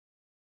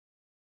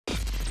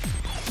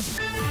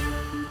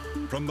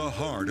from the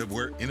heart of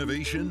where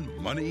innovation,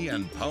 money,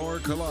 and power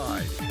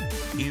collide.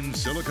 In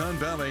Silicon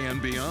Valley and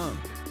beyond,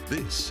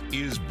 this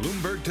is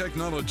Bloomberg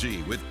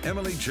Technology with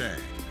Emily Chang.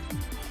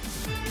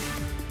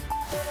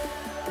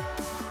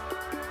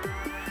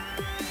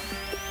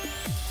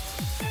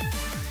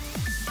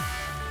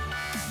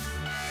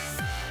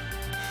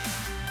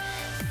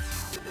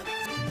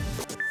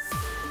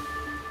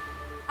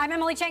 I'm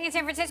Emily Chang in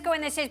San Francisco,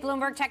 and this is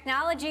Bloomberg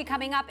Technology.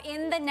 Coming up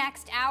in the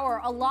next hour,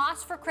 a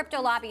loss for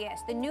crypto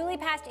lobbyists. The newly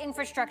passed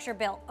infrastructure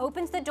bill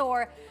opens the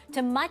door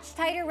to much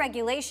tighter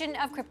regulation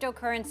of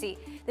cryptocurrency.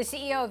 The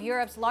CEO of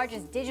Europe's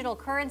largest digital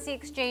currency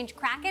exchange,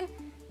 Kraken,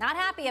 not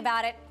happy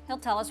about it. He'll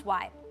tell us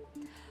why.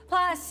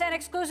 Plus, an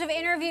exclusive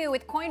interview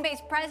with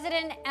Coinbase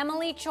President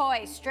Emily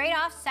Choi, straight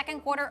off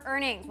second quarter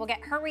earnings. We'll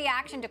get her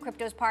reaction to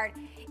crypto's part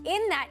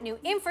in that new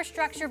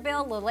infrastructure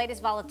bill, the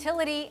latest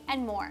volatility,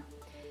 and more.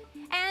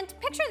 And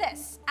picture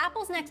this,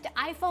 Apple's next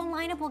iPhone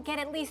lineup will get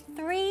at least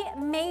 3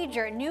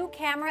 major new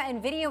camera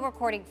and video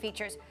recording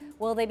features.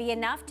 Will they be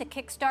enough to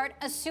kickstart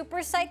a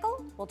super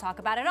cycle? We'll talk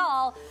about it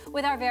all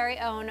with our very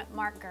own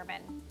Mark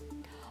Gurman.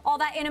 All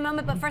that in a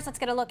moment, but first let's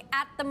get a look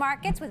at the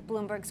markets with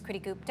Bloomberg's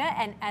Kriti Gupta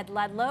and Ed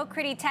Ludlow.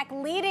 Kriti, tech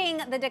leading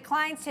the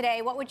declines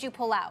today. What would you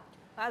pull out?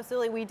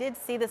 Absolutely. We did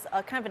see this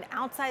kind of an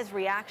outsized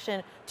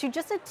reaction to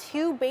just a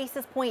 2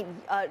 basis point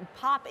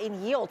pop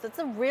in yields. It's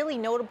a really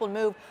notable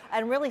move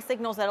and really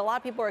signals that a lot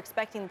of people are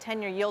expecting the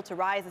 10-year yield to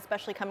rise,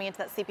 especially coming into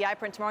that CPI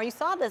print tomorrow. You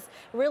saw this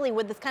really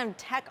with this kind of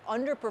tech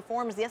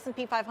underperforms. The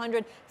S&P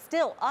 500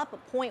 still up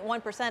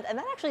 0.1%, and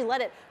that actually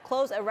let it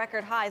close at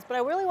record highs. But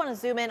I really want to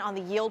zoom in on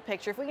the yield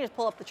picture. If we can just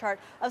pull up the chart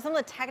of some of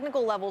the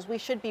technical levels we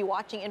should be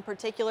watching in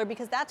particular,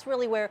 because that's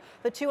really where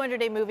the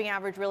 200-day moving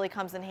average really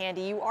comes in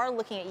handy. You are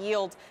looking at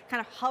yields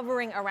kind of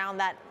hovering around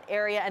that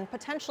area and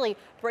potentially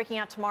breaking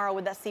out tomorrow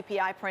with that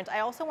CPI print. I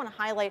also want to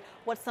highlight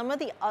what some of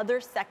the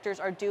other sectors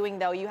are doing,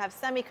 though. You have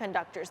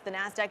semiconductors, the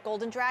NASDAQ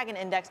Golden Dragon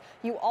Index.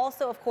 You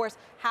also, of course,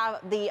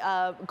 have the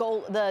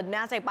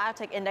NASDAQ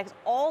Biotech Index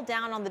all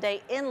down on the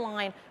day in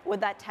line with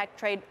that tech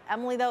trade.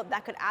 Emily, though,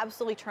 that could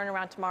absolutely turn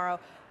around tomorrow.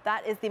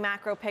 That is the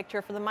macro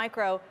picture. For the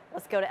micro,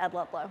 let's go to Ed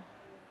Ludlow.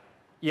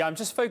 Yeah, I'm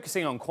just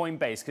focusing on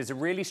Coinbase because a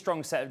really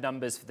strong set of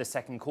numbers for the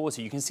second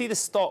quarter. You can see the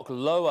stock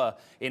lower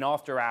in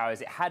after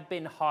hours. It had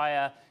been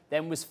higher,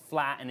 then was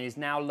flat, and is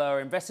now lower.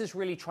 Investors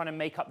really trying to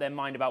make up their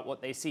mind about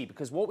what they see,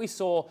 because what we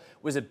saw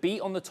was a beat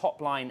on the top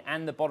line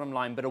and the bottom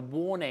line, but a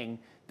warning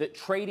that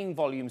trading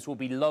volumes will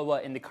be lower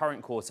in the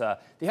current quarter.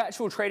 The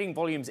actual trading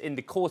volumes in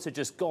the quarter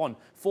just gone,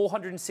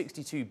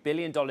 $462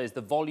 billion,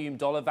 the volume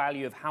dollar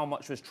value of how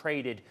much was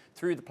traded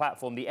through the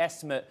platform. The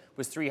estimate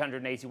was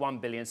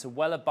 $381 billion, so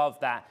well above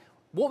that.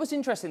 What was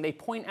interesting, they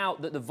point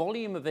out that the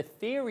volume of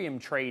Ethereum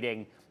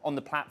trading on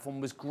the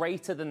platform was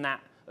greater than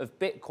that of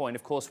Bitcoin.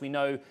 Of course, we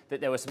know that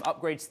there were some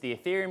upgrades to the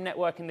Ethereum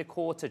network in the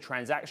quarter,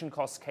 transaction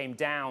costs came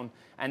down,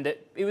 and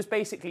that it was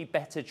basically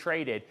better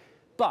traded.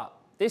 But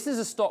this is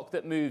a stock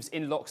that moves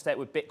in lockstep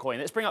with Bitcoin.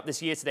 Let's bring up this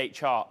year-to-date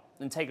chart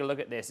and take a look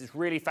at this. It's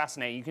really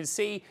fascinating. You can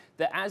see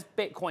that as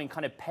Bitcoin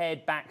kind of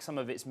pared back some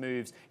of its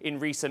moves in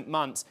recent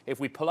months, if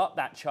we pull up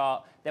that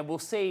chart, then we'll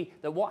see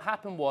that what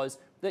happened was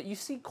that you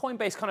see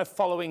Coinbase kind of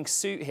following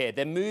suit here.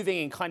 They're moving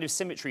in kind of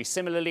symmetry,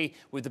 similarly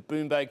with the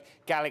Bloomberg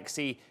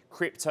Galaxy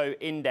Crypto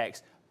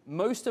Index.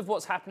 Most of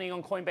what's happening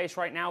on Coinbase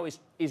right now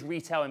is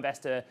retail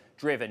investor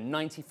driven,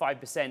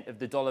 95% of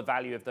the dollar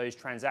value of those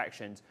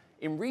transactions.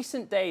 In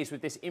recent days with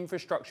this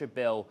infrastructure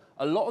bill,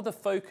 a lot of the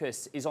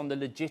focus is on the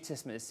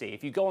legitimacy.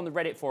 If you go on the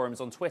Reddit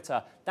forums, on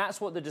Twitter, that's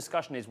what the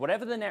discussion is.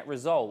 Whatever the net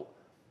result,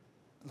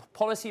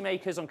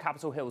 policymakers on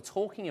Capitol Hill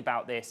talking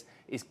about this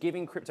is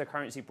giving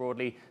cryptocurrency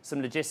broadly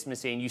some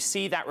legitimacy, and you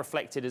see that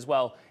reflected as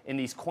well in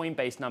these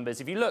Coinbase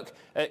numbers. If you look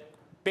at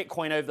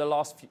Bitcoin over the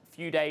last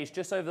few days,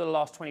 just over the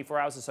last 24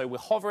 hours or so, we're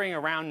hovering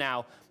around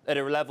now at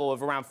a level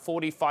of around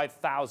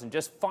 45,000.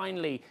 Just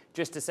finally,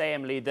 just to say,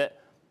 Emily, that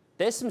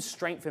there's some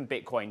strength in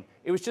Bitcoin.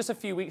 It was just a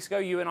few weeks ago,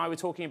 you and I were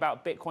talking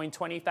about Bitcoin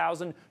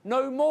 20,000.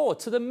 No more,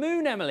 to the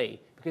moon, Emily,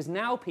 because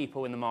now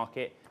people in the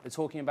market are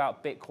talking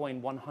about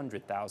Bitcoin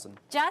 100,000.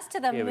 Just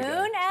to the moon,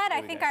 Ed?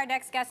 I think our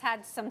next guest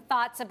had some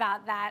thoughts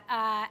about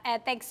that.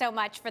 Ed, thanks so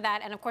much for that.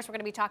 And of course, we're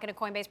going to be talking to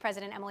Coinbase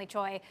President Emily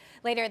Choi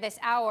later this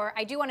hour.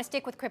 I do want to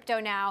stick with crypto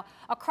now.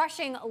 A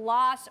crushing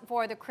loss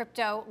for the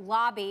crypto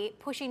lobby,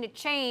 pushing to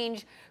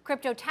change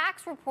crypto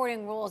tax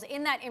reporting rules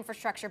in that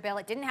infrastructure bill.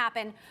 It didn't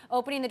happen,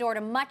 opening the door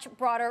to much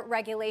broader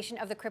regulation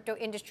of the crypto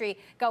industry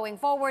going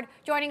forward.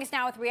 Joining us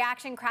now with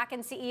reaction,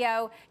 Kraken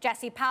CEO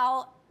Jesse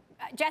Powell.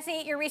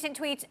 Jesse, your recent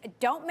tweets,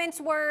 don't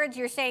mince words.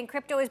 You're saying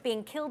crypto is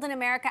being killed in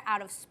America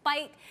out of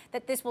spite,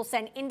 that this will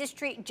send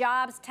industry,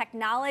 jobs,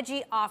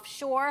 technology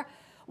offshore.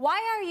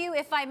 Why are you,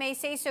 if I may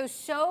say so,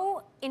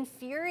 so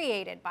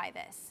infuriated by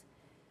this?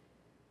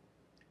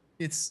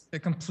 It's a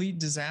complete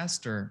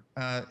disaster.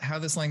 How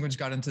this language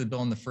got into the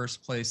bill in the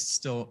first place,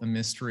 still a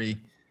mystery.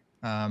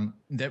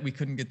 That we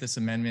couldn't get this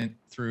amendment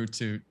through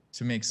to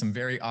make some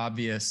very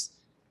obvious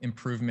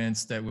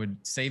improvements that would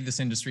save this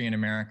industry in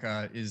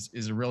America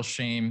is a real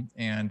shame.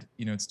 And,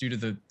 you know, it's due to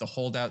the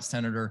holdout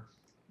senator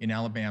in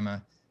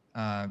Alabama.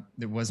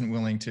 that wasn't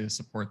willing to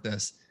support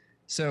this.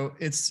 So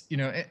it's,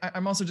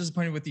 I'm also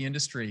disappointed with the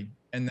industry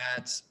and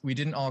that we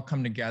didn't all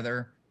come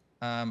together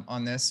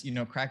on this.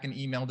 Kraken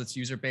emailed its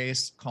user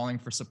base calling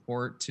for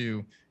support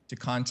to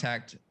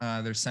contact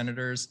their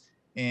senators,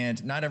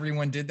 and not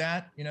everyone did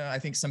that. I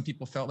think some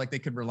people felt like they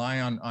could rely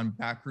on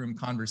backroom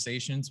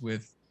conversations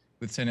with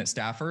Senate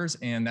staffers,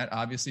 and that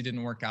obviously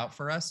didn't work out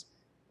for us.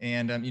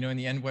 And in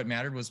the end, what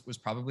mattered was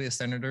probably a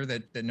senator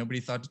that nobody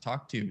thought to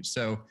talk to.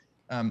 So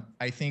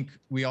I think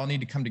we all need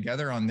to come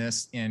together on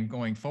this, and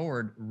going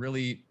forward,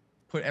 really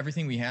put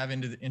everything we have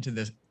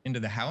into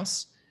the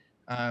House.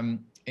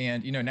 And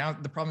now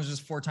the problem is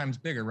just 4 times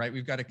bigger, right?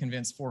 We've got to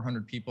convince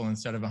 400 people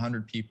instead of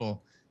 100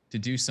 people to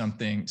do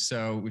something.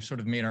 So we've sort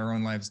of made our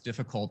own lives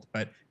difficult.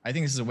 But I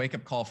think this is a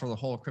wake-up call for the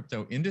whole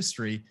crypto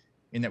industry,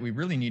 in that we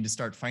really need to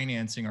start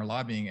financing our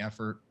lobbying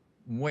effort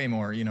way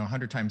more,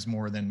 100 times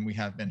more than we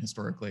have been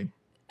historically.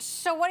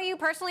 So what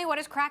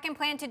does Kraken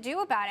plan to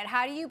do about it?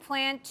 How do you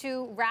plan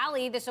to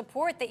rally the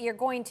support that you're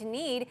going to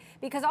need?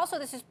 Because also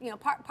this is,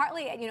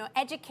 partly,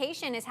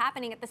 education is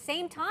happening at the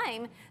same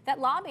time that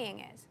lobbying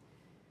is.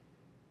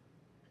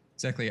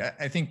 Exactly.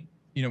 I think,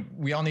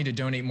 we all need to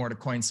donate more to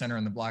Coin Center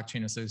and the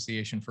Blockchain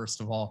Association, first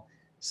of all.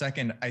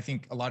 Second, I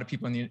think a lot of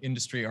people in the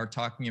industry are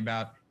talking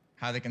about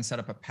how they can set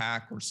up a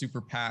PAC or super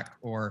PAC,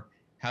 or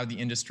how the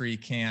industry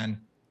can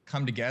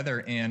come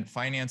together and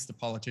finance the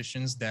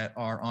politicians that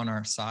are on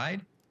our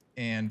side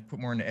and put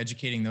more into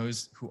educating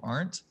those who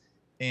aren't.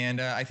 And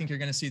I think you're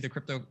going to see the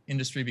crypto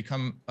industry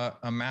become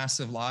a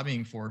massive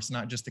lobbying force,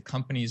 not just the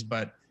companies,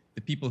 but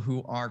the people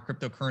who are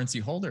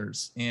cryptocurrency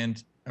holders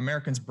and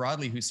Americans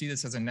broadly who see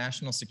this as a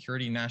national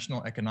security,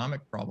 national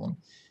economic problem,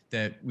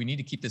 that we need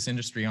to keep this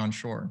industry on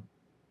shore.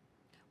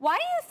 Why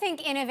do you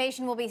think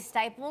innovation will be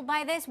stifled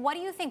by this? What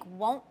do you think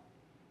won't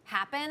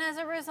happen as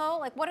a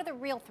result? Like, what are the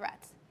real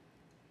threats?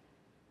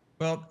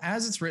 Well,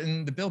 as it's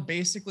written, the bill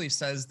basically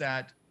says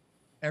that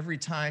every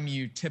time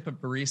you tip a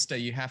barista,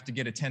 you have to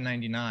get a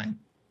 1099.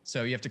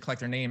 So you have to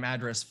collect their name,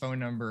 address, phone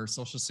number,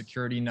 social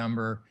security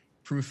number,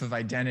 proof of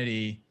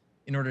identity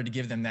in order to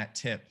give them that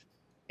tip.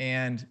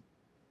 And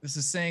this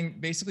is saying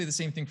basically the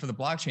same thing for the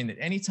blockchain, that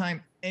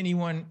anytime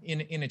anyone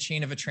in a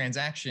chain of a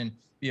transaction,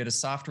 be it a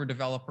software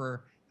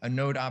developer, a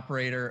node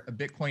operator, a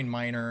Bitcoin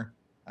miner,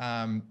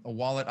 a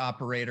wallet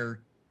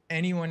operator,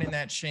 anyone in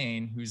that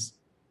chain who's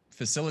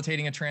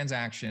facilitating a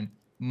transaction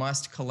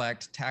must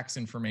collect tax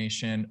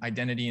information,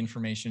 identity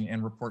information,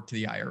 and report to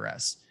the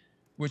IRS,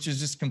 which is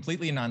just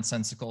completely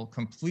nonsensical,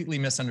 completely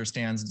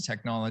misunderstands the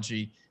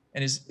technology,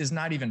 and is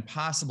not even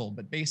possible,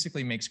 but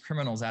basically makes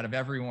criminals out of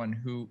everyone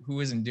who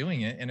isn't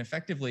doing it, and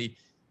effectively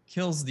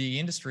kills the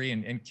industry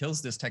and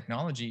kills this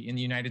technology in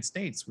the United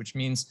States, which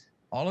means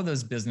all of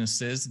those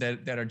businesses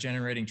that are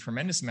generating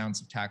tremendous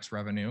amounts of tax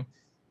revenue,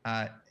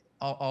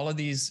 all of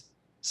these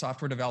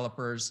software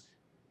developers,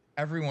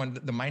 everyone,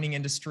 the mining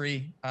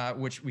industry,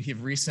 which we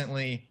have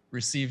recently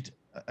received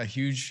a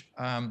huge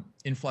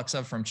influx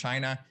of from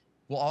China,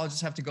 will all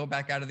just have to go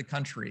back out of the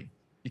country,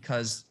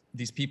 because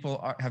these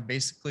people have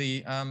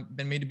basically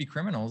been made to be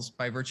criminals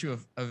by virtue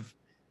of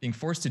being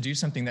forced to do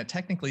something that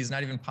technically is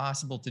not even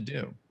possible to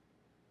do.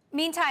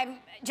 Meantime,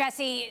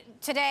 Jesse,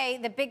 today,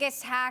 the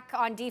biggest hack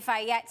on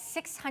DeFi yet,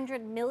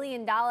 $600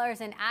 million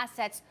in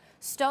assets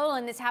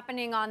stolen. Is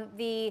happening on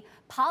the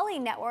Poly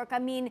network. I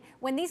mean,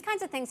 when these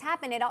kinds of things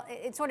happen,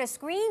 it sort of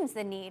screams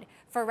the need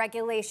for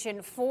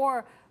regulation,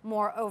 for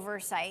more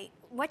oversight.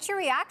 What's your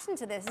reaction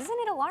to this? Isn't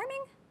it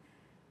alarming?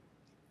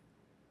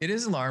 It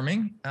is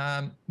alarming,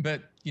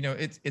 but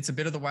it's a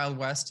bit of the Wild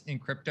West in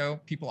crypto.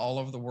 People all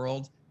over the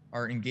world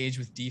are engaged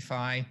with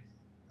DeFi.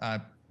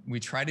 We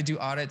try to do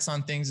audits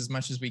on things as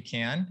much as we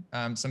can.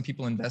 Some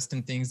people invest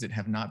in things that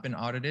have not been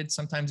audited.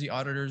 Sometimes the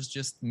auditors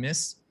just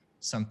miss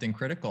something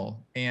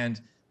critical.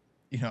 And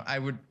I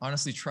would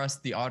honestly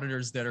trust the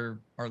auditors that are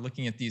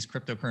looking at these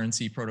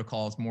cryptocurrency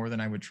protocols more than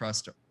I would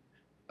trust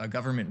a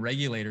government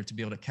regulator to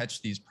be able to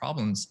catch these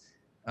problems.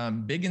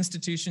 Big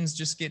institutions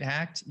just get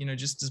hacked,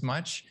 just as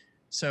much.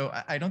 So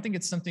I don't think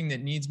it's something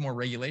that needs more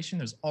regulation.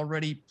 There's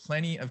already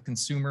plenty of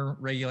consumer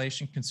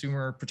regulation,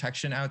 consumer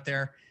protection out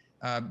there.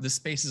 The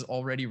space is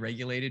already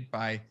regulated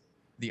by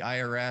the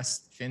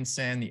IRS,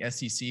 FinCEN, the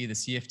SEC, the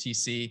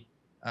CFTC.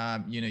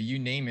 You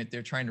name it,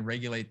 they're trying to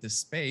regulate this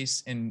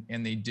space, and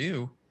they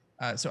do.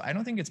 So I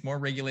don't think it's more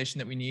regulation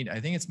that we need. I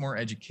think it's more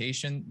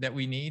education that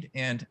we need.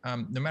 And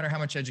no matter how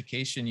much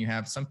education you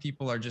have, some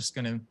people are just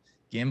going to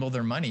gamble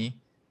their money.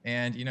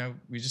 And,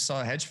 we just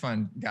saw a hedge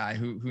fund guy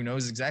who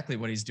knows exactly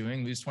what he's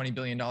doing, lose $20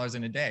 billion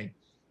in a day.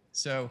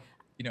 So,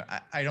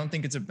 I don't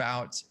think it's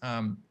about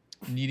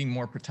needing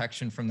more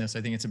protection from this.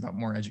 I think it's about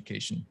more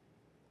education.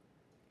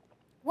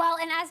 Well,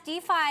 and as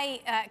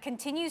DeFi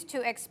continues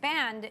to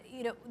expand,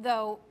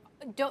 though,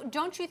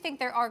 don't you think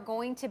there are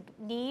going to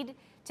need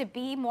to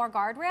be more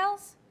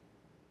guardrails?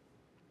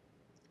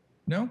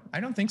 No, I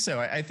don't think so.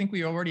 I think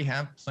we already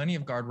have plenty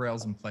of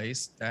guardrails in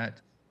place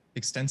that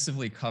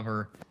extensively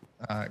cover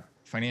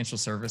financial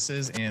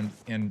services and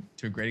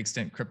to a great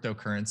extent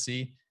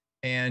cryptocurrency.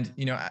 And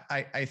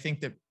I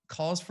think that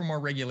calls for more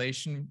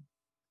regulation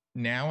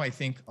now I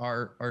think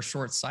are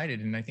short-sighted,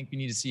 and I think we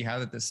need to see how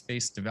that this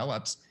space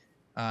develops.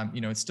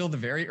 It's still the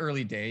very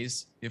early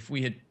days. If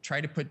we had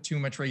tried to put too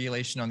much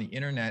regulation on the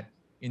internet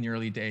in the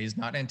early days,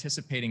 not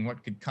anticipating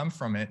what could come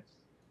from it,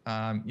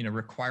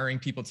 requiring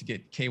people to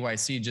get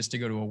KYC just to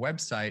go to a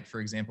website,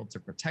 for example, to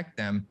protect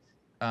them,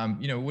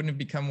 it wouldn't have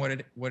become what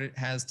it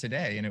has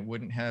today, and it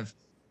wouldn't have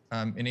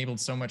enabled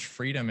so much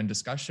freedom and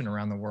discussion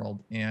around the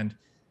world. And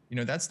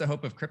that's the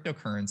hope of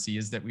cryptocurrency,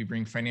 is that we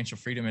bring financial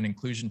freedom and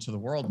inclusion to the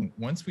world. And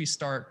once we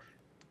start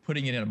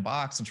putting it in a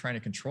box and trying to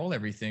control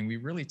everything, we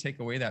really take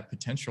away that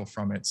potential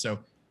from it. So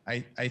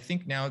I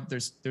think now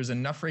there's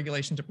enough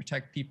regulation to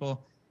protect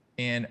people.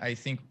 And I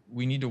think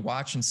we need to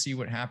watch and see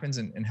what happens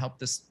and help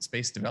this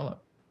space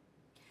develop.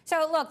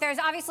 So look, there's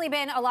obviously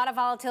been a lot of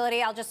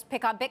volatility. I'll just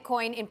pick on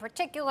Bitcoin in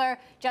particular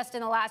just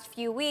in the last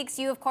few weeks.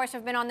 You, of course,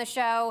 have been on the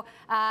show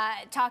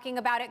talking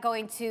about it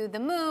going to the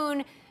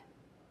moon,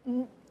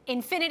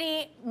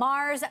 infinity,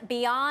 Mars,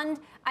 beyond.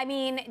 I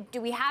mean,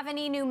 do we have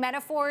any new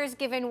metaphors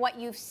given what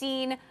you've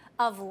seen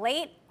of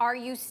late? Are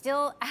you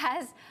still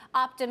as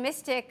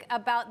optimistic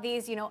about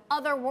these,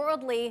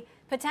 otherworldly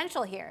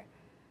potential here?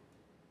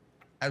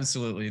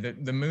 Absolutely.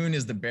 The moon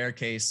is the bear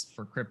case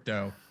for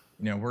crypto.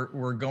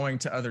 We're going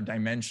to other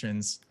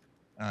dimensions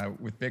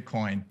with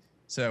Bitcoin.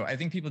 So I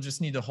think people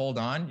just need to hold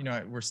on.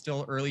 We're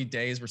still early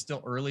days. We're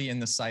still early in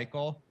the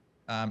cycle.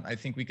 I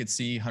think we could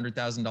see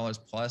 $100,000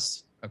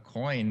 plus a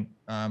coin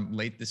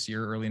late this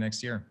year, early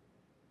next year.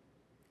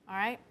 All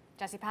right.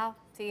 Jesse Powell,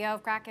 CEO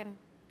of Kraken.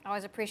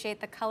 Always appreciate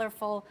the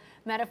colorful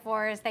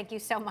metaphors. Thank you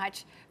so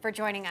much for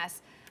joining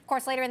us. Of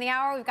course, later in the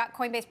hour, we've got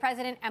Coinbase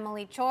President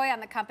Emily Choi on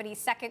the company's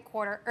second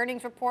quarter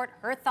earnings report,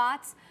 her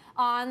thoughts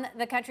on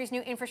the country's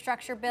new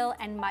infrastructure bill,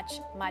 and much,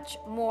 much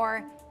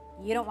more.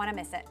 You don't want to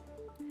miss it.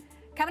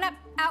 Coming up,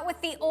 out with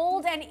the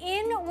old and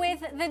in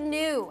with the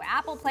new.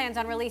 Apple plans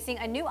on releasing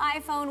a new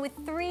iPhone with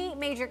 3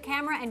 major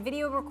camera and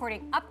video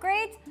recording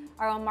upgrades.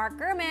 Our own Mark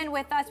Gurman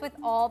with us with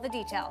all the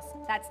details.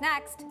 That's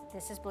next.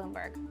 This is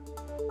Bloomberg.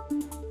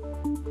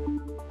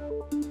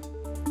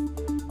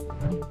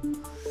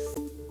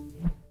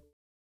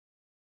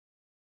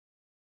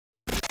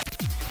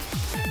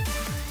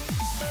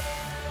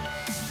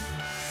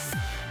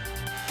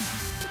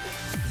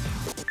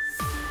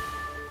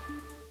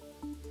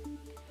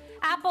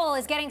 Apple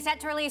is getting set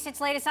to release its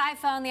latest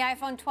iPhone. The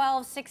iPhone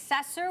 12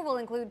 successor will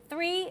include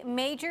 3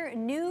 major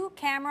new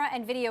camera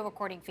and video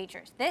recording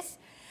features. This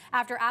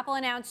after Apple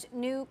announced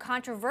new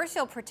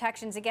controversial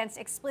protections against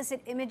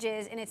explicit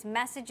images in its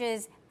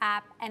Messages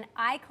app and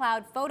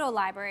iCloud photo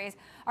libraries.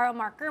 Our own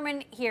Mark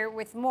Gurman here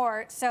with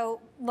more.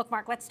 So look,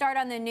 Mark, let's start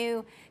on the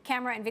new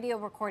camera and video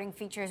recording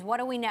features. What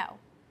do we know?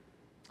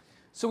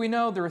 So we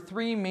know there are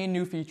 3 main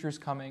new features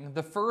coming.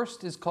 The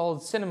first is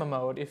called Cinema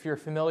Mode. If you're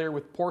familiar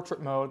with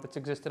Portrait Mode that's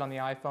existed on the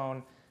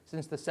iPhone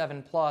since the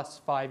 7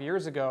 Plus 5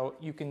 years ago,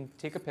 you can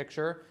take a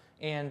picture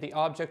and the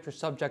object or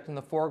subject in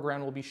the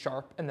foreground will be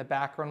sharp and the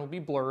background will be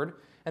blurred.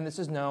 And this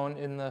is known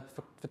in the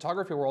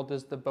photography world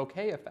as the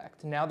bokeh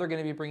effect. Now they're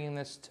going to be bringing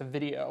this to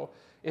video.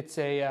 It's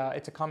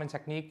a common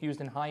technique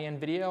used in high-end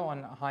video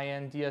on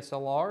high-end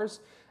DSLRs.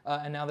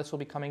 And now this will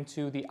be coming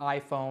to the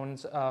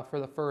iPhones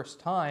for the first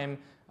time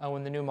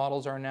when the new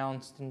models are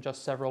announced in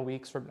just several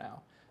weeks from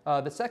now.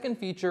 The second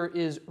feature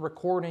is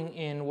recording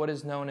in what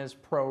is known as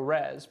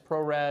ProRes.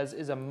 ProRes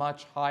is a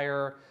much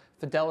higher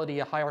fidelity,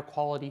 a higher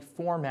quality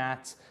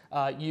format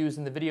used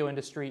in the video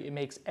industry. It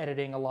makes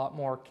editing a lot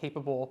more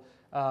capable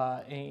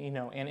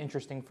and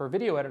interesting for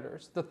video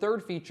editors. The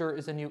third feature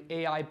is a new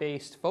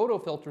AI-based photo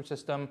filter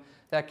system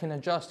that can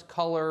adjust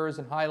colors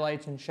and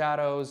highlights and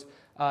shadows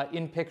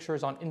in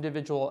pictures on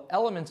individual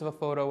elements of a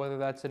photo, whether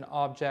that's an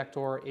object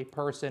or a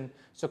person,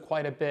 so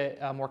quite a bit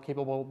more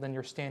capable than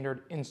your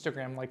standard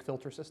Instagram-like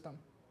filter system.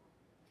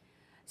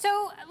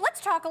 So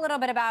let's talk a little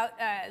bit about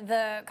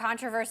the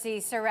controversy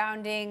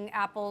surrounding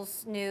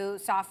Apple's new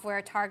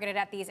software targeted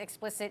at these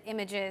explicit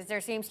images. There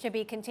seems to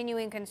be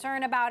continuing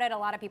concern about it. A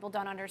lot of people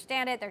don't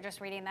understand it. They're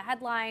just reading the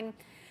headline,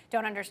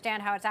 don't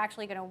understand how it's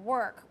actually going to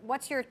work.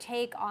 What's your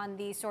take on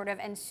the sort of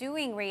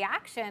ensuing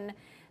reaction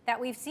that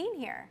we've seen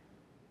here?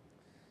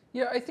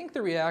 Yeah, I think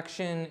the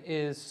reaction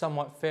is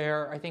somewhat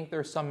fair. I think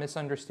there's some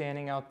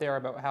misunderstanding out there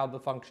about how the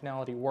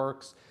functionality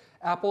works.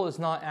 Apple is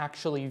not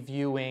actually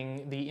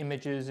viewing the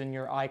images in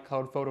your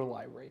iCloud photo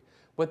library.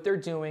 What they're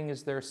doing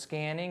is they're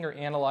scanning or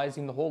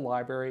analyzing the whole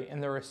library,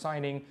 and they're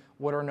assigning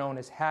what are known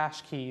as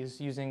hash keys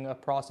using a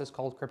process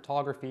called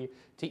cryptography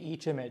to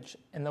each image.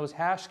 And those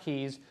hash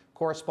keys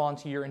correspond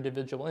to your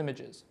individual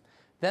images.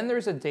 Then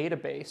there's a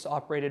database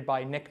operated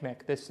by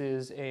NCMEC. This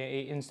is an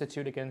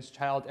institute against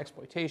child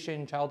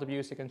exploitation, child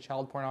abuse, against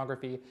child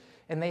pornography.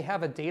 And they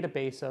have a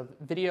database of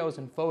videos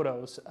and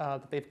photos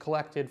that they've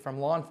collected from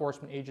law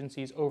enforcement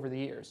agencies over the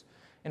years.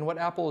 And what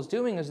Apple is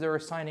doing is they're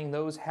assigning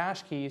those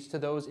hash keys to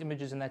those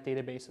images in that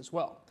database as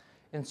well.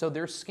 And so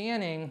they're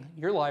scanning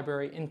your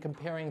library and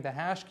comparing the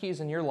hash keys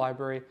in your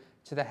library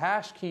to the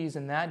hash keys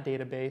in that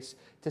database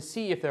to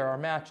see if there are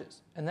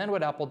matches. And then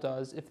what Apple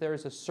does, if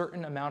there's a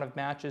certain amount of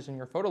matches in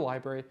your photo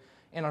library,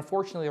 And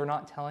unfortunately, they're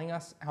not telling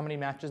us how many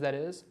matches that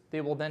is.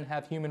 They will then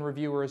have human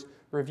reviewers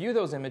review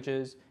those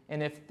images,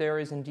 and if there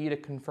is indeed a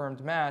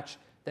confirmed match,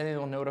 then they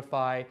will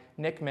notify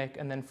NCMEC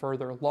and then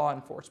further law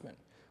enforcement.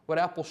 What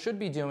Apple should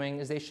be doing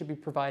is they should be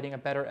providing a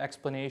better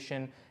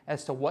explanation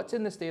as to what's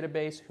in this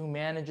database, who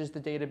manages the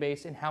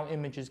database, and how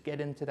images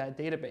get into that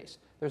database.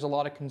 There's a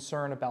lot of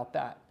concern about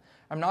that.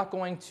 I'm not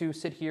going to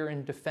sit here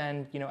and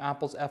defend,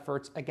 Apple's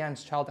efforts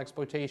against child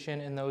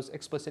exploitation in those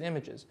explicit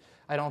images.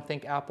 I don't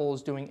think Apple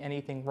is doing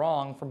anything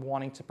wrong from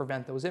wanting to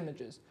prevent those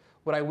images.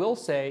 What I will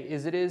say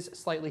is it is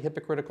slightly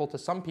hypocritical to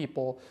some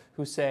people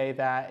who say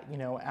that,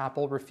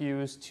 Apple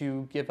refused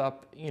to give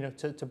up,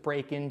 to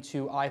break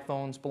into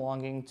iPhones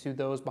belonging to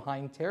those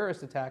behind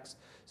terrorist attacks,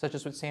 such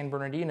as with San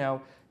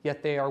Bernardino,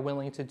 yet they are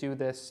willing to do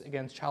this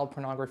against child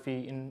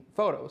pornography in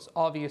photos.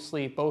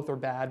 Obviously, both are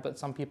bad, but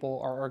some people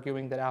are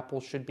arguing that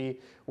Apple should be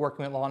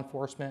working with law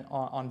enforcement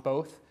on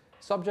both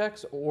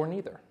subjects or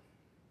neither.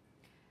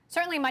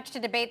 Certainly much to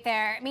debate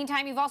there.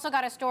 Meantime, you've also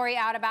got a story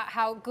out about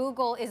how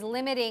Google is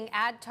limiting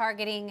ad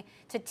targeting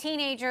to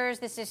teenagers.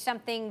 This is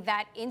something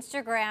that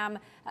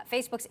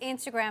Facebook's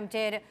Instagram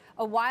did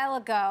a while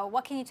ago.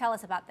 What can you tell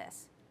us about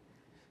this?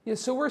 Yeah,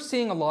 so we're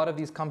seeing a lot of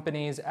these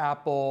companies,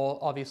 Apple,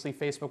 obviously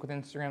Facebook with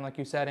Instagram, like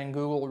you said, and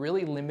Google,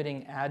 really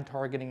limiting ad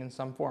targeting in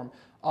some form.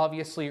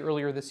 Obviously,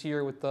 earlier this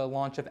year with the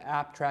launch of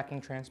App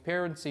Tracking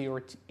Transparency,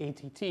 or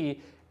ATT,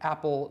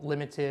 Apple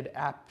limited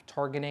app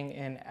targeting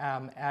and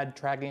ad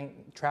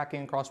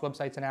tracking across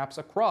websites and apps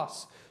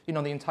across, the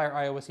entire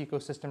iOS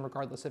ecosystem,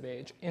 regardless of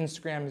age.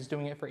 Instagram is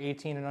doing it for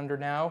 18 and under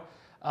now,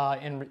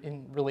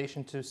 in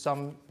relation to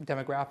some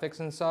demographics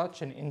and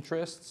such and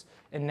interests.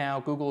 And now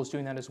Google is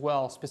doing that as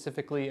well,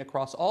 specifically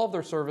across all of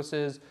their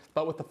services,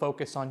 but with the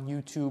focus on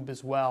YouTube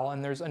as well.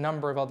 And there's a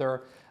number of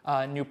other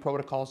new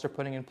protocols they're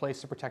putting in place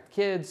to protect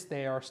kids.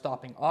 They are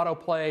stopping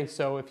autoplay.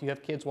 So if you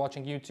have kids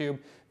watching YouTube,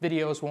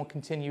 videos won't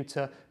continue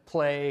to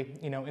play,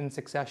 in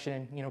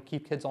succession,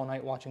 keep kids all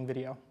night watching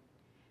video.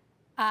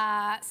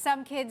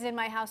 Some kids in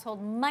my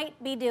household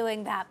might be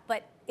doing that,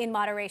 but in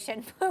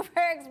moderation.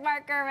 Bloomberg's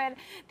Mark Gurman,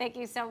 thank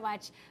you so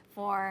much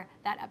for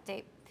that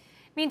update.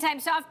 Meantime,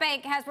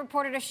 SoftBank has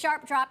reported a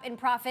sharp drop in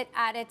profit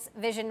at its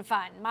Vision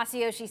Fund.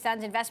 Masayoshi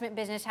Son's investment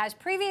business has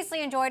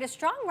previously enjoyed a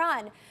strong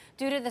run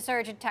due to the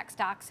surge in tech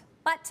stocks,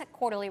 but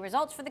quarterly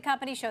results for the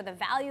company show the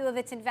value of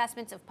its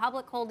investments of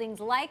public holdings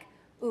like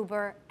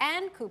Uber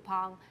and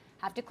Coupang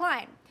have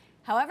declined.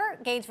 However,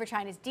 gains for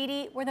China's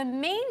Didi were the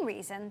main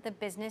reason the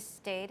business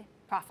stayed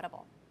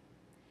profitable.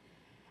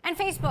 And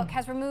Facebook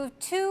has removed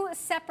 2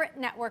 separate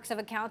networks of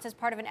accounts as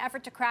part of an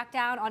effort to crack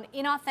down on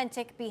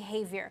inauthentic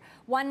behavior.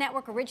 One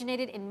network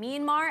originated in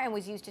Myanmar and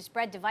was used to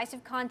spread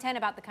divisive content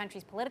about the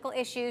country's political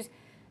issues.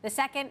 The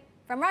second,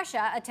 from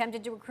Russia,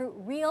 attempted to recruit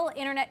real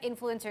internet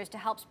influencers to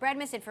help spread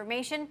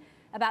misinformation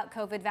about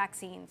COVID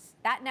vaccines.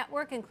 That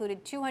network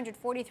included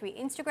 243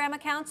 Instagram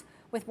accounts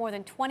with more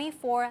than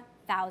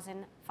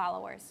 24,000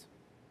 followers.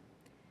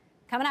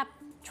 Coming up,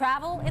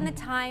 travel in the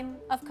time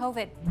of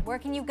COVID. Where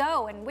can you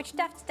go and which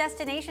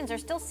destinations are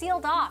still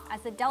sealed off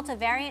as the Delta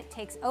variant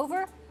takes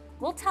over?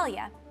 We'll tell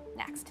you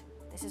next.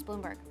 This is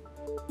Bloomberg.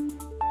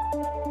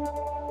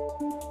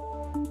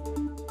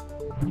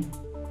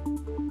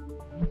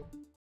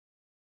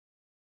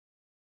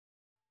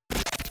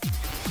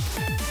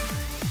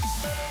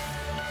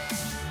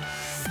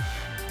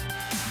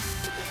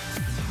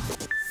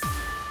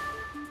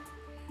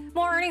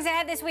 More earnings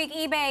ahead this week.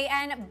 eBay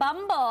and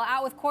Bumble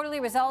out with quarterly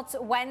results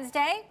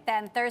Wednesday.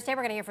 Then Thursday,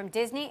 we're going to hear from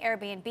Disney,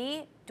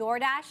 Airbnb,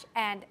 DoorDash,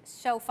 and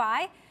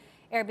SoFi.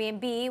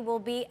 Airbnb will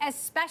be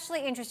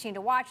especially interesting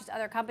to watch as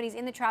other companies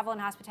in the travel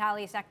and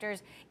hospitality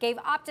sectors gave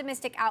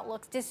optimistic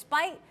outlooks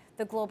despite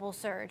the global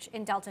surge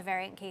in Delta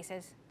variant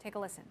cases. Take a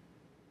listen.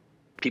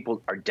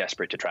 People are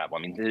desperate to travel.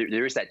 I mean,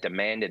 there is that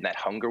demand and that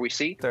hunger we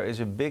see. There is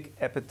a big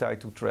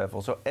appetite to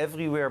travel. So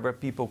everywhere where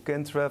people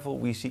can travel,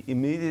 we see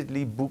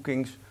immediately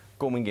bookings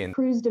coming in.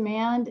 Cruise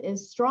demand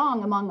is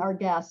strong among our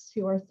guests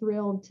who are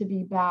thrilled to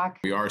be back.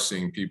 We are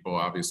seeing people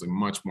obviously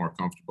much more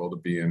comfortable to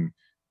be in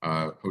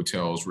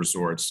hotels,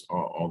 resorts,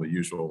 all the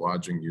usual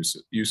lodging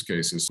use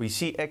cases. We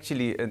see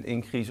actually an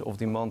increase of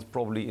demand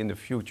probably in the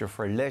future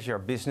for leisure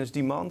business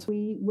demand.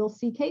 We will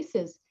see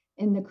cases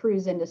in the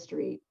cruise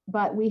industry,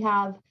 but we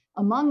have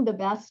among the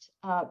best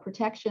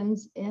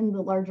protections in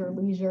the larger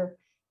leisure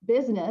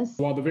business.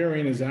 While the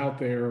variant is out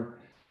there,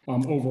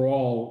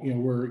 overall,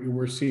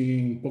 we're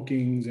seeing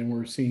bookings and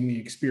we're seeing the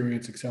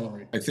experience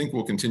accelerate. I think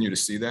we'll continue to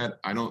see that.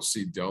 I don't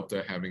see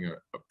Delta having a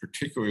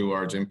particularly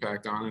large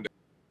impact on it.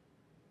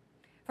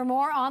 For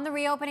more on the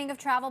reopening of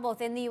travel,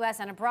 both in the U.S.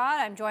 and abroad,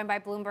 I'm joined by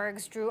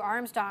Bloomberg's Drew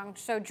Armstrong.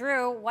 So,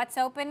 Drew, what's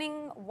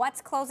opening?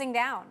 What's closing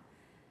down?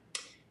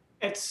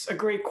 It's a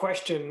great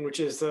question, which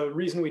is the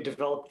reason we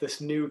developed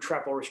this new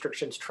travel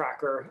restrictions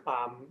tracker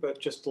that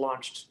just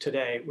launched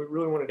today. We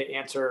really wanted to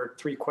answer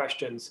 3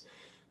 questions.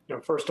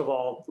 First of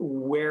all,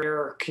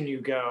 where can you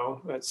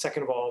go?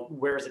 Second of all,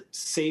 where is it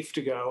safe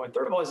to go? And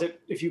third of all,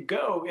 if you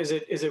go, is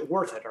it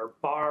worth it? Are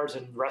bars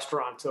and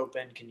restaurants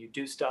open? Can you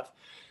do stuff?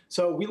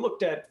 So we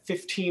looked at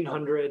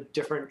 1,500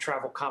 different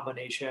travel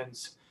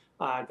combinations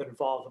that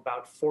involve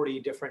about 40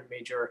 different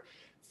major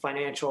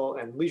financial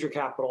and leisure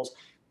capitals.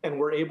 And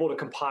we're able to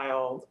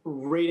compile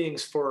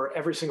ratings for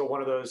every single one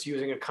of those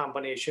using a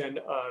combination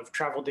of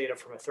travel data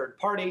from a third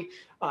party,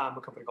 a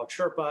company called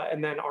Sherpa,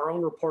 and then our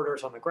own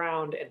reporters on the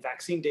ground and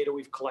vaccine data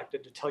we've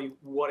collected to tell you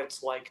what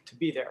it's like to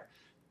be there.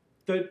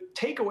 The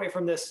takeaway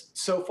from this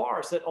so far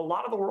is that a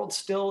lot of the world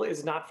still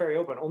is not very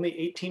open. Only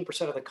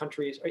 18% of the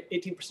countries,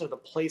 18% of the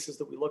places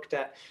that we looked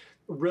at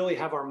really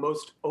have our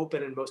most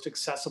open and most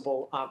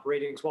accessible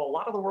ratings, while a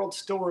lot of the world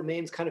still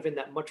remains kind of in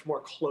that much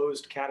more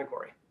closed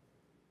category.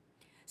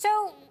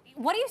 So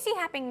what do you see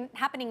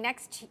happening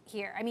next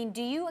here? I mean,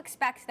 do you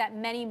expect that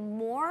many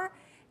more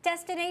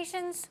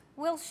destinations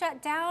will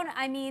shut down?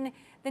 I mean,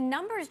 the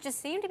numbers just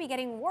seem to be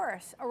getting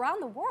worse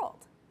around the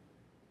world.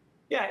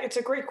 Yeah, it's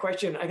a great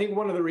question. I think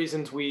one of the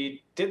reasons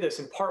we did this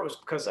in part was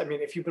because, I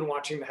mean, if you've been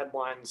watching the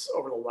headlines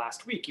over the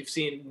last week, you've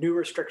seen new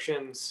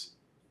restrictions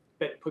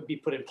that could be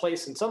put in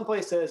place in some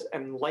places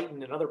and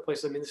lightened in other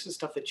places. I mean, this is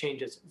stuff that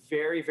changes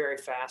very, very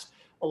fast,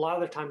 a lot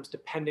of the times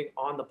depending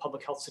on the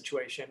public health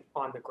situation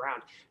on the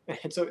ground.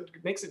 And so it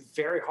makes it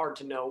very hard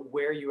to know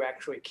where you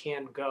actually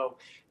can go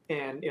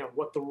and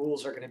what the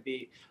rules are going to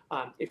be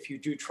if you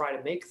do try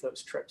to make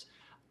those trips.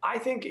 I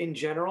think in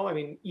general, I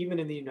mean, even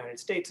in the United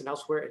States and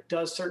elsewhere, it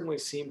does certainly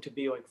seem to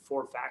be like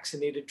for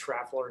vaccinated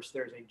travelers,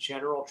 there's a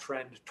general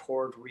trend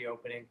toward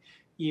reopening,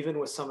 even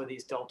with some of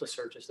these Delta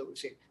surges that we've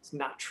seen. It's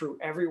not true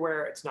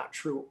everywhere. It's not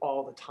true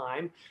all the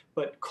time.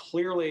 But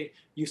clearly,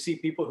 you see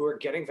people who are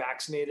getting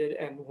vaccinated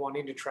and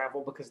wanting to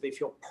travel because they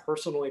feel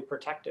personally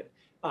protected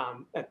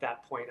at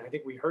that point. I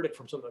think we heard it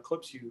from some of the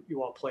clips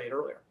you all played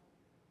earlier.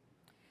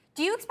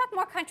 Do you expect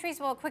more countries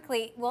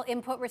will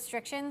input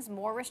restrictions,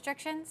 more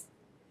restrictions?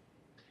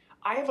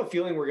 I have a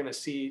feeling we're going to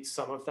see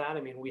some of that.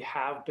 I mean, we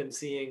have been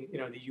seeing,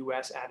 the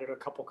U.S. added a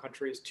couple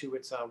countries to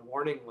its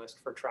warning list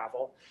for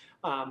travel.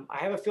 I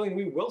have a feeling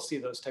we will see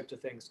those types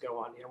of things go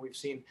on. We've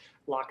seen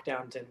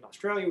lockdowns in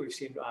Australia. We've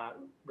seen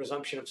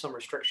resumption of some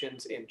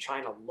restrictions in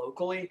China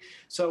locally.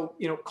 So,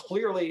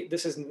 clearly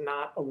this is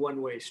not a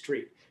one-way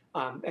street.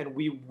 And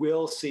we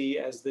will see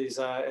as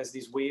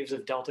these waves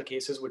of Delta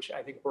cases, which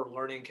I think we're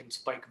learning can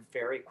spike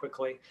very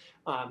quickly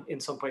in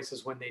some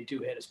places when they do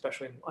hit,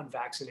 especially in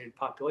unvaccinated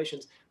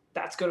populations.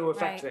 That's going to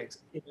affect things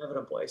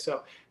inevitably.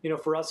 So,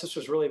 for us, this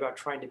was really about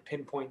trying to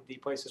pinpoint the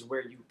places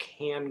where you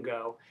can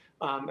go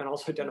and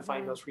also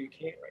identifying those where you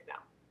can't right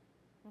now.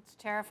 It's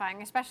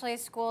terrifying, especially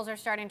as schools are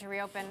starting to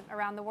reopen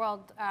around the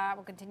world.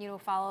 We'll continue to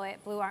follow it.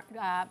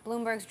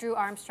 Bloomberg's Drew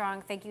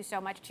Armstrong, thank you so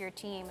much to your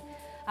team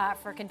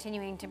for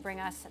continuing to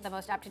bring us the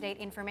most up-to-date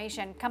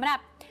information. Coming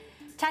up,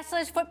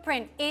 Tesla's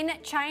footprint in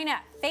China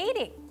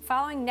fading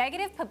following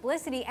negative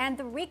publicity and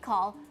the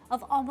recall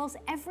of almost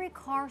every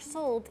car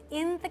sold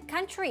in the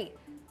country.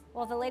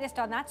 Well, the latest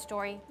on that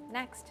story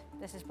next.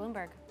 This is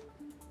Bloomberg.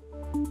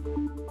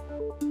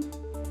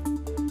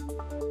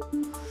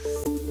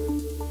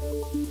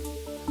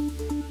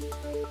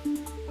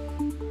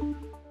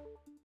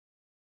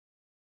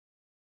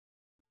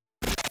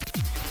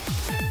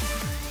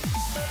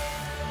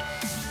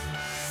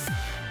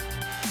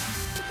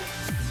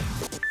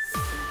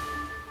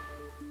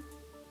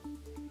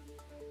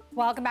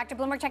 Welcome back to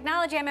Bloomberg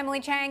Technology. I'm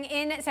Emily Chang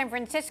in San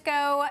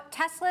Francisco.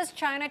 Tesla's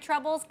China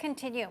troubles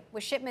continue,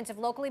 with shipments of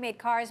locally made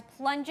cars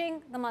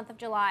plunging the month of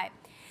July.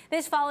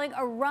 This following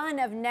a run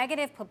of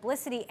negative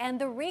publicity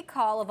and the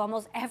recall of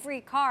almost every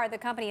car the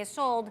company has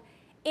sold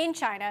in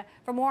China.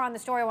 For more on the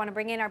story, I want to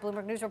bring in our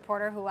Bloomberg News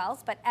reporter, who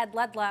else but Ed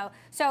Ledlow.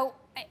 So,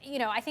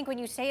 I think when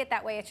you say it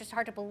that way, it's just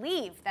hard to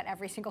believe that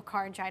every single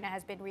car in China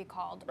has been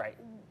recalled. Right.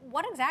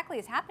 What exactly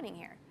is happening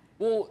here?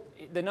 Well,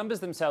 the numbers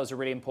themselves are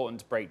really important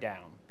to break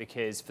down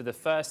because for the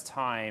first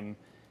time,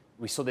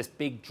 we saw this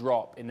big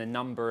drop in the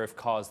number of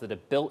cars that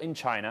are built in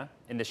China,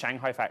 in the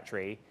Shanghai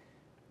factory,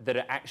 that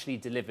are actually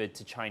delivered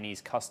to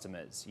Chinese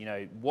customers.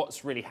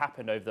 What's really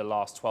happened over the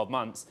last 12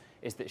 months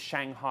is that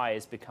Shanghai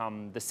has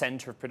become the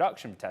center of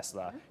production for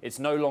Tesla. It's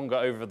no longer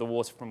over the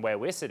water from where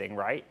we're sitting,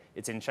 right?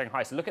 It's in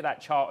Shanghai. So look at that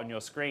chart on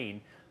your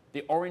screen.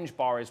 The orange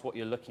bar is what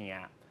you're looking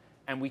at.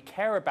 And we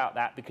care about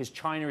that because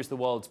China is the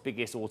world's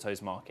biggest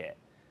autos market.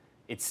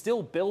 It's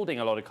still building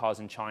a lot of cars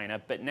in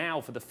China, but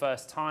now for the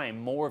first time,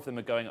 more of them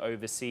are going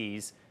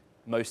overseas,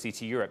 mostly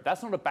to Europe.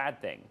 That's not a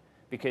bad thing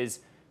because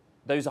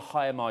those are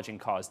higher margin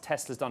cars.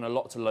 Tesla's done a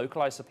lot to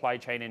localize supply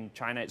chain in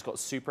China. It's got a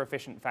super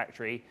efficient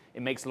factory.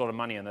 It makes a lot of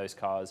money on those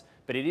cars,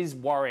 but it is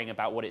worrying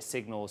about what it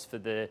signals for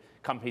the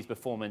company's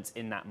performance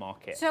in that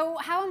market. So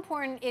how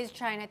important is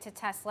China to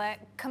Tesla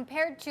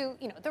compared to,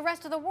 the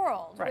rest of the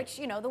world, which,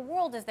 the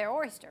world is their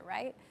oyster,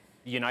 right?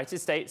 The United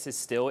States is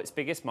still its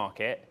biggest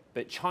market,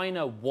 but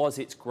China was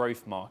its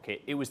growth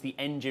market. It was the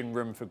engine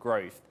room for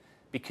growth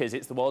because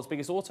it's the world's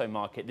biggest auto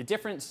market. The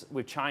difference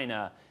with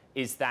China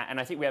is that, and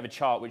I think we have a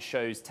chart which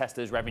shows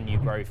Tesla's revenue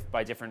growth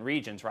by different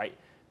regions, right?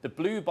 The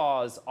blue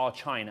bars are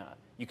China.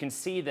 You can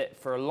see that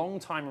for a long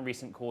time in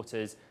recent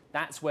quarters,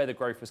 that's where the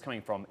growth was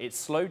coming from. It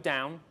slowed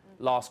down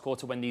last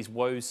quarter when these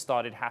woes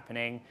started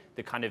happening,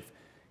 the kind of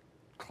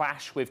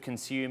clash with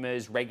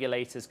consumers,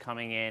 regulators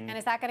coming in. And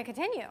is that going to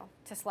continue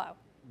to slow?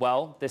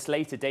 Well, this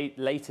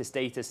latest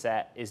data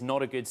set is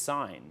not a good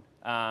sign.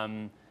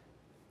 And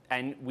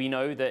we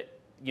know that,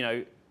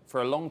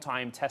 for a long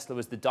time, Tesla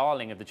was the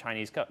darling of the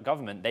Chinese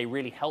government. They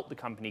really helped the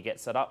company get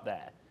set up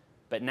there.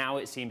 But now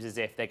it seems as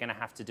if they're going to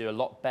have to do a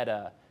lot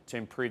better to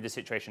improve the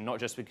situation, not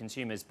just with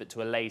consumers, but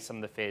to allay some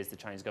of the fears the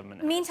Chinese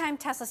government has. Meantime,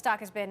 Tesla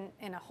stock has been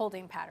in a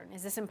holding pattern.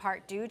 Is this in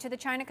part due to the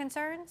China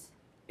concerns?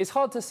 It's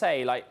hard to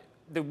say. Like,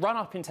 the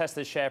run-up in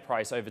Tesla's share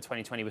price over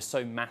 2020 was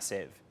so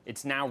massive.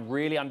 It's now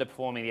really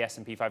underperforming the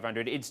S&P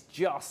 500. It's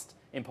just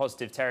in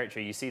positive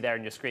territory. You see there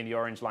on your screen the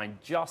orange line,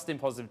 just in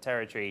positive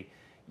territory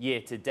year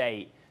to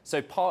date.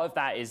 So part of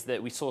that is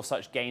that we saw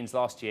such gains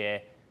last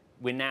year.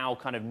 We're now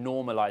kind of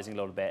normalizing a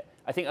little bit.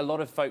 I think a lot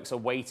of folks are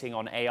waiting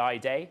on AI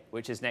Day,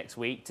 which is next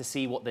week, to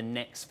see what the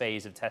next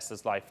phase of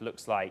Tesla's life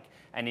looks like.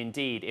 And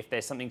indeed, if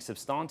there's something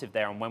substantive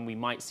there on when we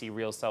might see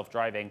real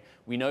self-driving,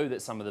 we know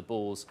that some of the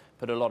bulls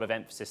put a lot of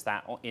emphasis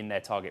that in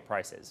their target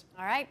prices.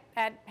 All right,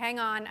 Ed, hang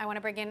on. I want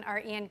to bring in our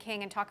Ian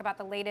King and talk about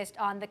the latest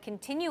on the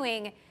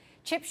continuing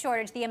chip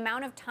shortage. The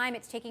amount of time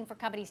it's taking for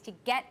companies to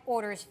get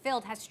orders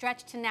filled has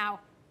stretched to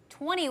now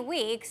 20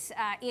 weeks.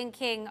 Ian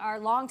King, our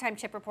longtime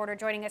chip reporter,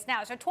 joining us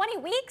now. So 20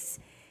 weeks?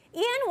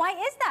 Ian, why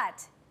is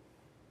that?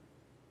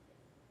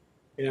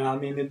 Yeah, I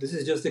mean, this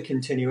is just a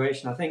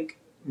continuation. I think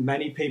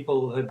many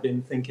people had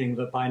been thinking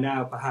that by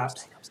now,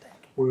 perhaps,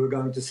 we were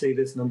going to see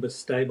this number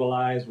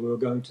stabilize. We were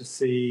going to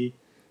see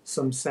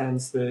some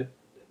sense that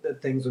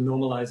things are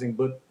normalizing,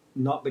 but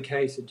not the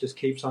case. It just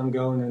keeps on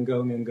going and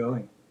going and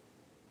going.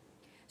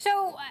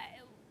 So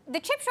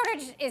the chip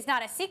shortage is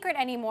not a secret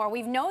anymore.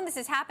 We've known this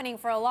is happening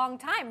for a long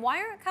time.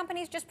 Why aren't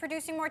companies just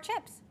producing more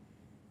chips?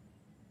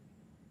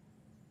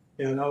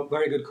 Yeah, no,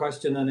 very good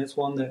question. And it's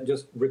one that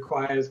just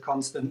requires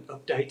constant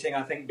updating,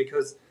 I think,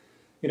 because,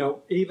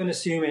 even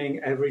assuming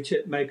every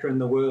chip maker in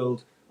the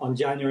world on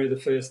January the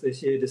 1st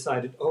this year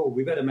decided, oh,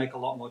 we better make a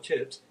lot more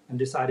chips and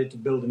decided to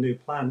build a new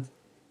plant,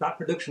 that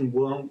production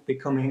won't be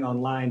coming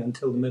online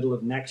until the middle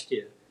of next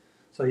year.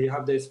 So you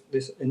have this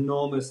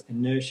enormous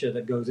inertia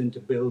that goes into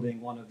building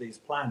one of these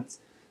plants.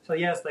 So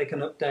yes, they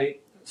can update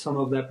some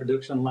of their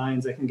production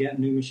lines, they can get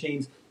new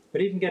machines, but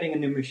even getting a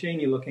new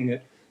machine, you're looking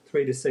at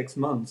 3 to 6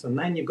 months, and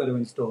then you've got to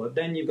install it,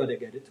 then you've got to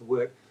get it to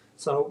work.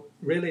 So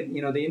really,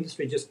 the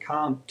industry just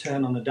can't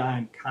turn on a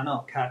dime,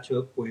 cannot catch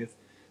up with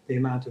the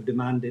amount of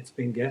demand it's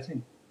been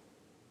getting.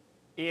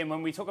 Ian,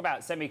 when we talk about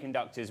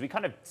semiconductors, we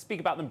kind of speak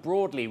about them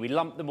broadly. We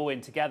lump them all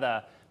in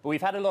together. But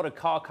we've had a lot of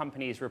car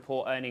companies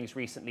report earnings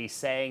recently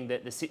saying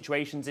that the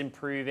situation's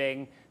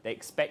improving. They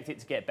expect it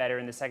to get better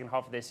in the second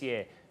half of this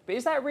year. But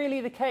is that really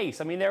the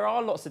case? I mean, there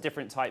are lots of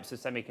different types of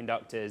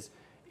semiconductors.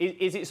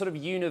 Is it sort of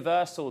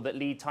universal that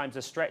lead times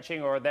are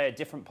stretching, or are there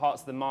different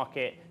parts of the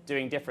market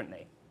doing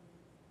differently?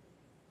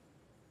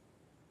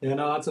 Yeah,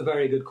 no, that's a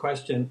very good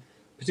question,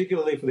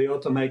 particularly for the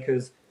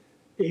automakers.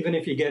 Even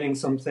if you're getting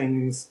some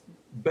things,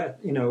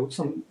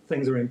 some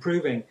things are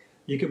improving,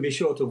 you can be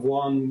short of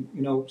one,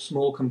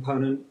 small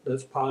component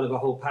that's part of a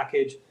whole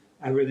package.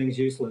 Everything's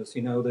useless.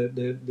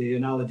 The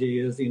analogy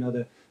is,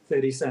 the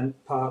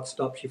 30-cent part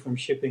stops you from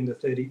shipping the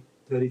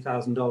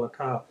 $30,000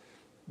 car.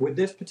 With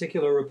this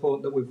particular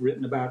report that we've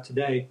written about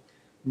today,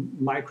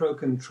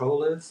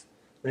 microcontrollers,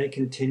 they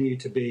continue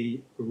to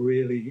be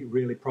really,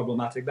 really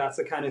problematic. That's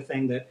the kind of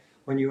thing that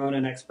when you own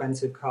an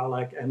expensive car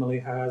like Emily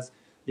has,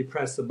 you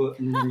press the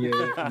button and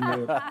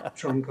your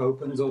trunk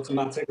opens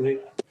automatically.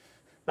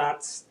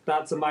 That's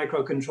a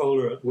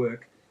microcontroller at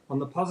work. On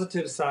the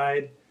positive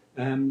side,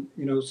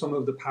 some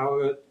of the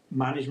power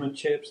management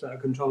chips that are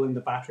controlling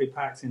the battery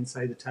packs in,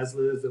 say, the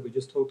Teslas that we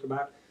just talked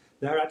about,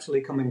 they're actually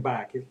coming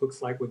back. It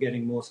looks like we're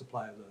getting more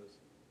supply of those.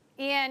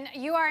 Ian,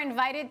 you are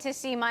invited to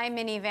see my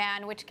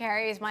minivan, which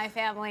carries my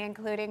family,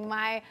 including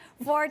my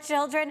 4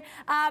 children.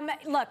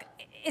 Look,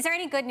 is there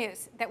any good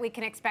news that we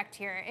can expect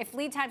here? If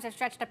lead times have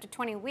stretched up to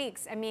 20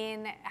 weeks, I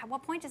mean, at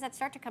what point does that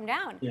start to come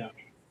down?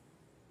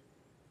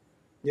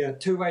 Yeah,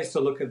 2 ways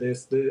to look at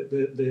this.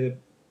 The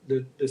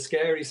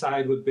scary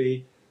side would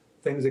be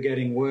things are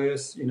getting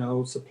worse.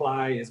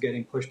 Supply is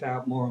getting pushed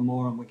out more and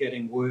more, and we're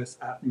getting worse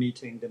at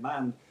meeting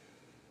demand.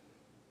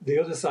 The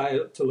other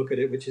side to look at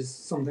it, which is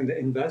something that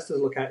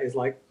investors look at, is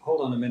like, hold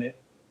on a minute,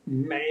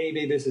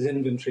 maybe this is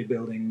inventory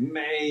building,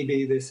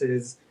 maybe this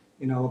is,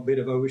 a bit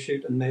of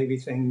overshoot, and maybe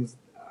things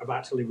have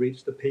actually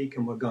reached the peak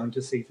and we're going to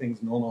see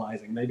things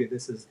normalizing. Maybe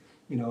this is,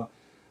 a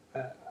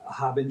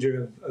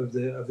harbinger of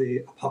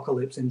the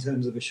apocalypse in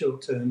terms of a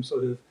short-term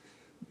sort of,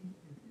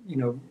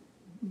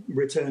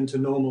 return to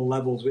normal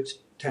levels, which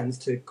tends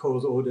to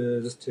cause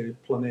orders to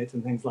plummet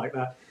and things like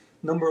that.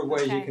 Number of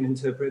ways you can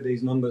interpret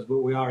these numbers, but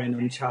we are in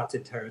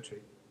uncharted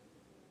territory.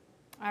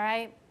 All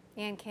right,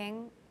 Ian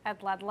King,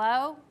 Ed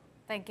Ludlow,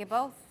 thank you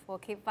both. We'll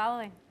keep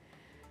following.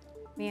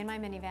 Me and my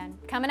minivan.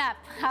 Coming up,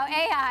 how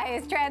AI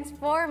is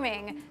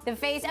transforming the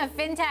face of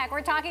fintech.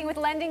 We're talking with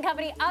lending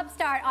company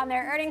Upstart on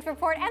their earnings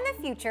report and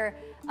the future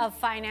of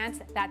finance.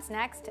 That's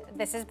next.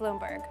 This is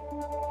Bloomberg.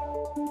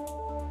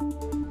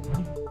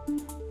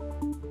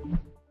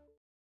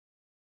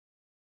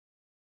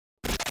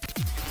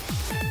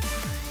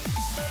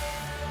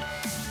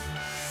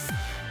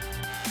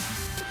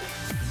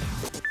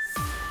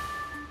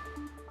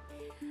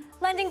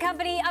 lending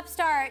company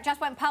Upstart just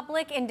went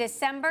public in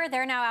December.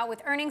 They're now out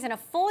with earnings and a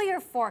full-year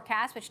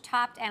forecast, which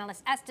topped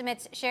analyst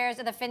estimates. Shares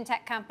of the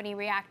fintech company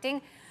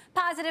reacting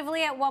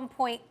positively at one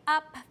point,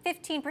 up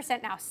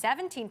 15%, now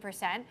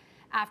 17%.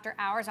 After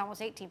hours,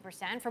 almost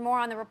 18%. For more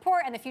on the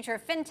report and the future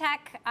of fintech,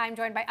 I'm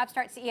joined by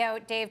Upstart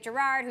CEO Dave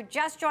Gerard, who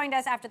just joined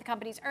us after the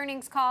company's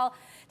earnings call.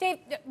 Dave,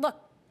 look,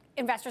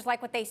 investors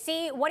like what they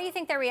see. What do you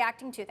think they're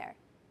reacting to there?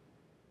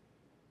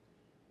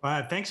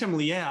 Thanks,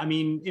 Emily. Yeah, I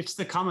mean, it's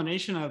the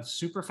combination of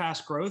super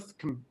fast growth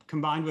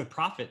combined with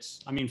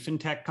profits. I mean,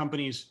 fintech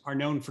companies are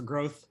known for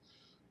growth,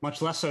 much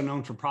less so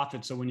known for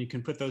profits. So when you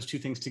can put those two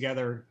things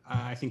together,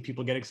 I think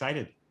people get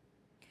excited.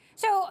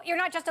 So you're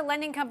not just a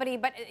lending company,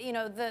 but you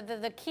know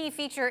the key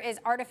feature is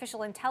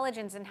artificial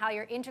intelligence and how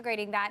you're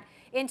integrating that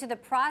into the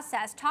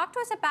process. Talk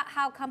to us about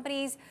how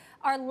companies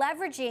are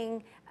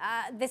leveraging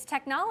this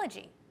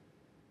technology.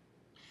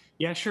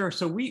 Yeah, sure.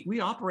 So we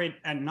operate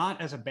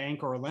not as a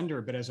bank or a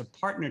lender, but as a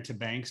partner to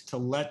banks to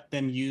let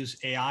them use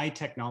AI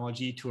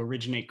technology to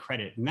originate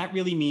credit. And that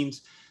really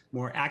means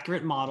more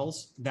accurate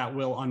models that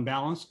will, on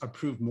balance,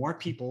 approve more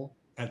people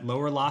at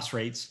lower loss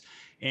rates.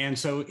 And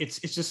so it's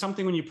just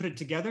something when you put it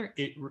together,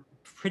 it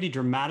pretty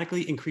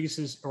dramatically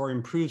increases or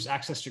improves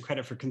access to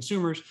credit for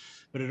consumers,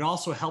 but it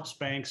also helps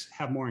banks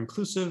have more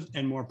inclusive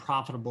and more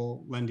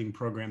profitable lending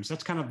programs.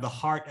 That's kind of the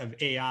heart of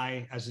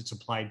AI as it's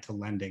applied to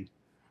lending.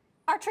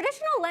 Are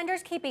traditional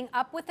lenders keeping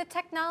up with the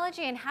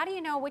technology, and how do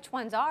you know which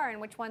ones are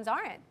and which ones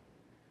aren't?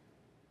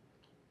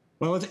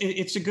 Well,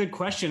 it's a good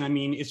question. I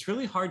mean, it's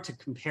really hard to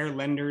compare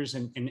lenders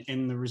and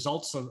the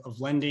results of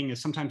lending.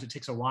 Sometimes it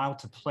takes a while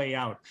to play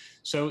out.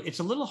 So it's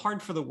a little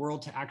hard for the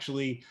world to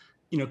actually,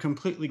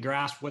 completely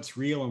grasp what's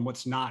real and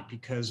what's not,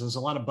 because there's a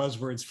lot of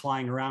buzzwords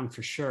flying around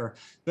for sure.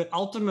 But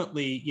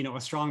ultimately,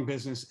 a strong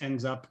business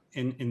ends up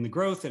in the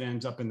growth. It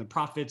ends up in the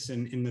profits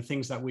and in the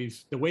things that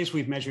the ways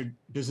we've measured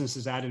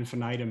businesses ad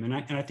infinitum. And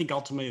I think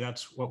ultimately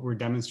that's what we're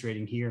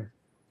demonstrating here.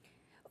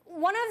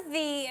 One of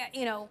the,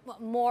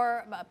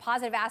 more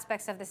positive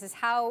aspects of this is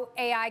how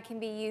AI can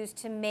be used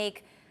to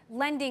make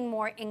lending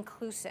more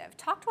inclusive.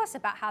 Talk to us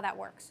about how that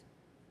works.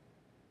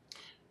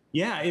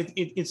 Yeah,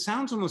 it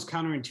sounds almost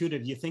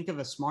counterintuitive. You think of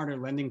a smarter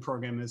lending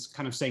program as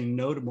kind of saying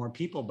no to more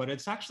people, but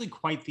it's actually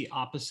quite the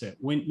opposite.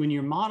 When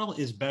your model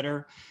is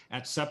better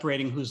at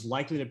separating who's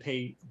likely to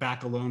pay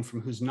back a loan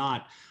from who's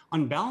not,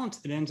 on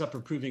balance, it ends up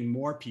approving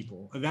more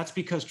people. That's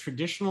because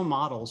traditional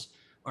models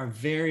are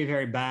very,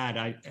 very bad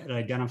at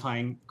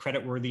identifying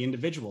creditworthy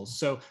individuals.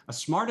 So a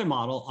smarter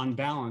model, on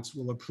balance,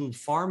 will approve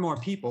far more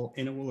people,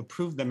 and it will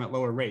approve them at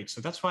lower rates.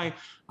 So that's why,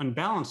 on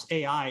balance,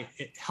 AI,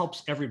 it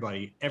helps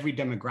everybody, every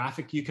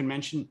demographic you can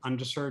mention,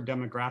 underserved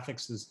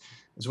demographics, as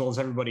well as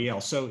everybody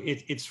else. So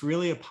it's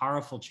really a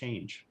powerful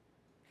change.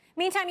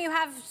 Meantime, you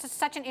have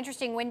such an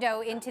interesting window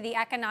into the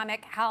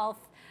economic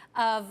health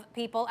of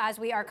people as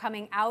we are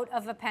coming out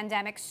of a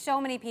pandemic.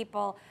 So many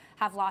people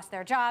have lost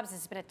their jobs.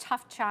 It's been a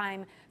tough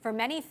time for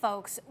many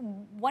folks.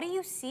 What are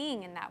you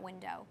seeing in that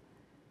window?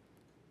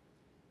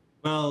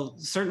 Well,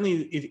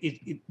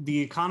 certainly the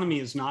economy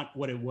is not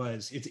what it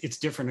was. It's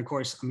different, of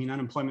course. I mean,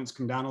 unemployment's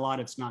come down a lot.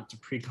 It's not to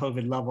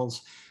pre-COVID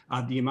levels.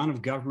 The amount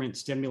of government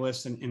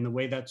stimulus and the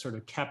way that sort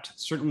of kept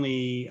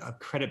certainly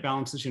credit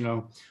balances,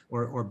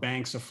 or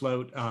banks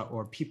afloat,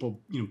 or people,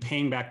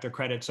 paying back their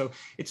credit. So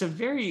it's a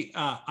very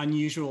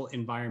unusual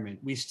environment.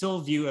 We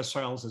still view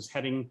ourselves as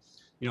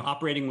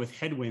operating with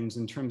headwinds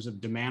in terms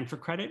of demand for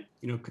credit.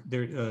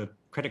 Their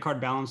credit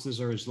card balances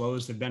are as low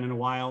as they've been in a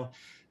while.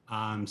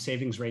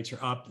 Savings rates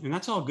are up, and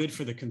that's all good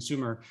for the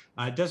consumer.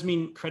 It does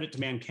mean credit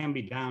demand can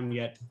be down,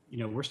 yet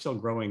we're still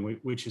growing,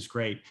 which is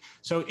great.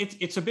 So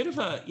it's a bit of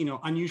a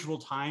unusual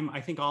time.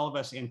 I think all of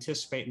us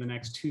anticipate in the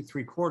next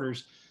 2-3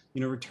 quarters,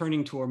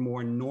 returning to a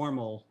more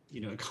normal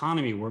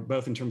economy, where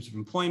both in terms of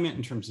employment,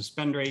 in terms of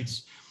spend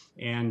rates,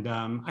 and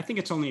I think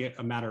it's only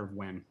a matter of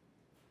when.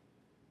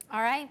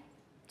 All right.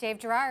 Dave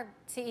Gerard,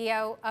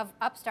 CEO of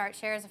Upstart,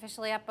 shares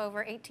officially up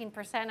over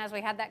 18% as we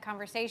had that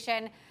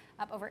conversation,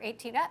 up over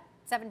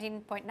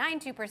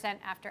 17.92%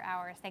 after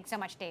hours. Thanks so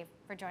much, Dave,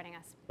 for joining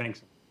us.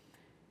 Thanks.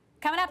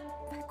 Coming up,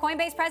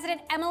 Coinbase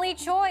President Emily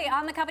Choi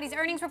on the company's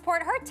earnings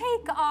report, her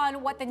take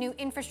on what the new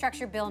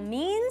infrastructure bill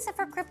means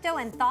for crypto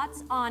and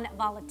thoughts on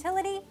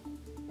volatility.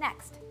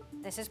 Next,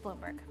 this is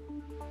Bloomberg.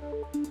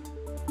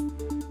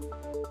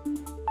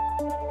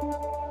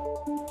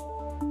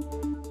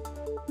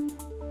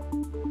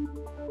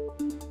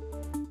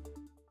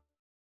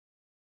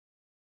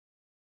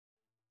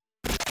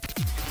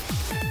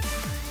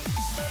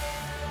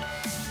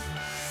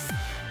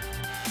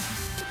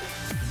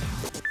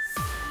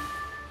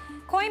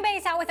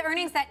 Coinbase out with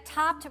earnings that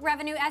topped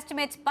revenue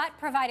estimates but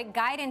provided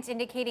guidance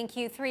indicating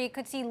Q3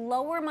 could see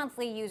lower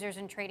monthly users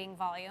and trading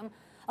volume.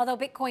 Although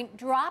Bitcoin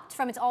dropped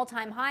from its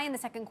all-time high in the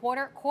second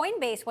quarter,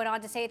 Coinbase went on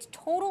to say its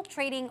total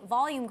trading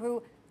volume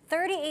grew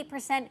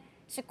 38%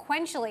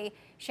 sequentially,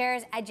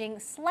 shares edging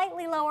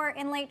slightly lower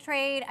in late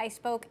trade. I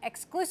spoke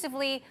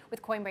exclusively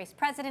with Coinbase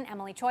President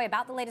Emily Choi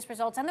about the latest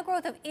results and the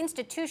growth of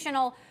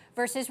institutional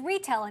versus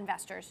retail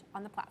investors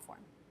on the platform.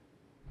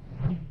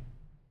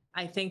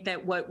 I think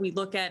that what we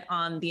look at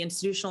on the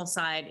institutional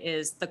side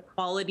is the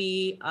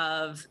quality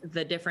of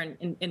the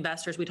different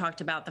investors. We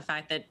talked about the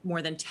fact that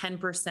more than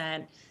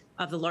 10%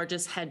 of the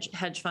largest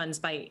hedge funds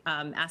by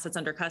assets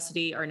under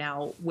custody are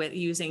now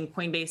using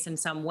Coinbase in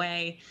some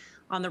way.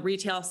 On the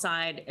retail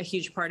side, a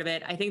huge part of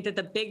it. I think that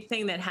the big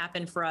thing that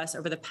happened for us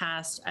over the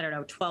past,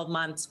 12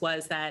 months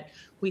was that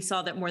we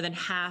saw that more than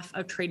half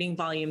of trading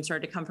volume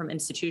started to come from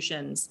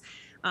institutions.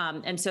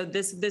 And so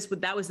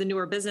that was the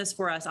newer business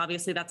for us.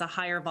 Obviously, that's a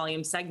higher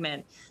volume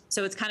segment.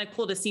 So it's kind of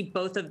cool to see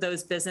both of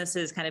those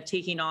businesses kind of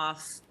taking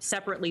off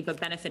separately, but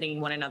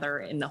benefiting one another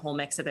in the whole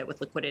mix of it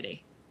with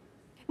liquidity.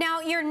 Now,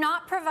 you're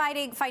not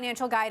providing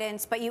financial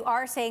guidance, but you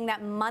are saying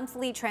that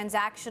monthly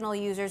transactional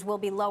users will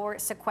be lower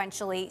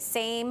sequentially.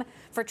 Same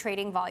for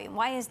trading volume.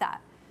 Why is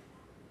that?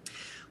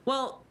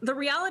 Well, the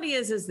reality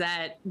is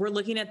that we're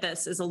looking at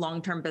this as a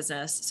long-term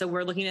business. So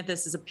we're looking at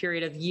this as a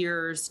period of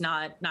years,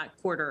 not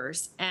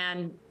quarters.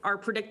 And our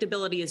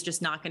predictability is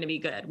just not going to be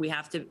good. We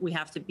have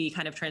to be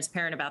kind of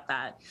transparent about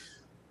that.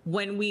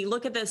 When we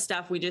look at this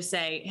stuff, we just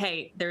say,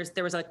 hey,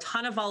 there was a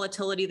ton of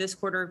volatility this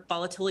quarter.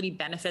 Volatility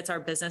benefits our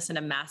business in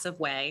a massive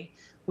way.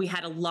 We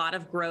had a lot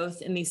of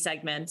growth in these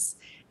segments.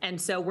 And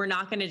so we're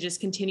not going to just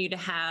continue to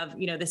have,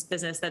 this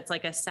business that's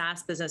like a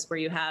SaaS business where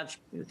you have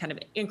kind of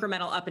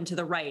incremental up and to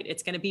the right.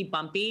 It's going to be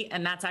bumpy.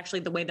 And that's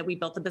actually the way that we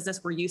built the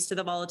business. We're used to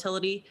the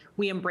volatility.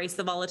 We embrace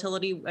the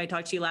volatility. I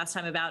talked to you last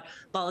time about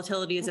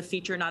volatility as a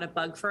feature, not a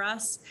bug for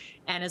us.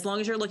 And as long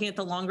as you're looking at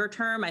the longer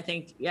term, I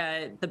think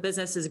the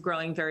business is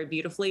growing very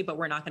beautifully, but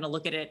we're not going to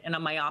look at it in a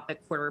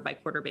myopic quarter by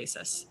quarter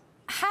basis.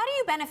 How do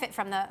you benefit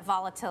from the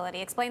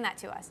volatility? Explain that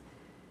to us.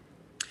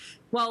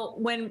 Well,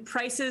 when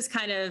prices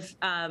kind of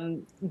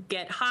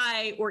get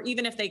high, or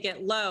even if they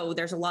get low,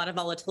 there's a lot of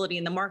volatility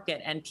in the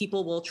market, and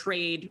people will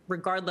trade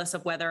regardless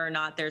of whether or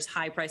not there's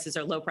high prices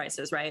or low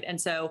prices, right? And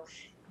so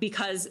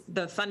because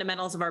the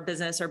fundamentals of our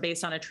business are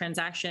based on a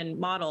transaction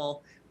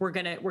model, we're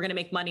gonna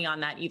make money on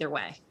that either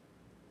way.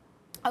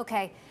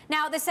 Okay.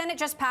 Now, the Senate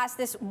just passed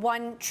this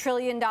 $1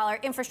 trillion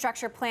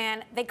infrastructure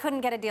plan. They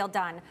couldn't get a deal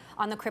done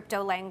on the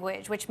crypto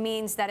language, which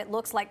means that it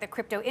looks like the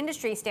crypto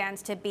industry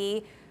stands to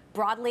be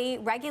broadly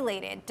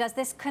regulated. Does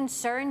this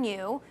concern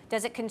you?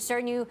 Does it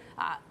concern you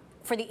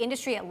for the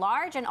industry at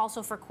large and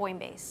also for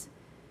Coinbase?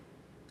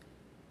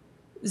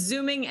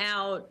 Zooming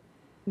out,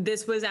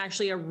 this was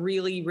actually a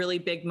really, really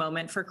big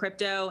moment for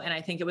crypto. And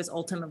I think it was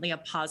ultimately a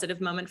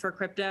positive moment for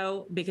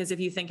crypto, because if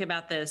you think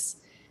about this,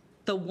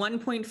 the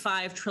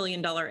 $1.5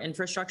 trillion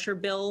infrastructure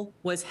bill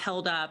was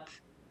held up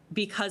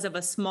because of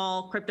a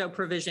small crypto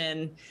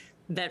provision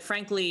that,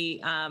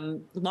 frankly,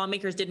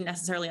 lawmakers didn't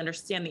necessarily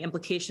understand the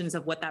implications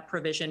of what that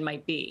provision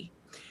might be.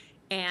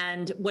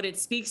 And what it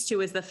speaks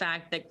to is the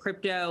fact that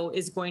crypto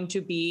is going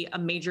to be a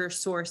major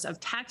source of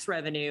tax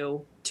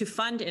revenue to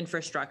fund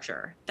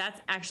infrastructure.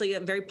 That's actually a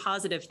very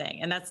positive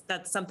thing. And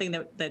that's something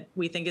that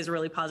we think is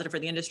really positive for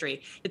the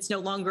industry. It's no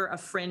longer a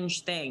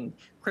fringe thing.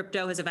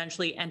 Crypto has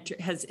eventually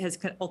has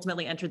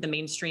ultimately entered the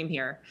mainstream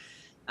here.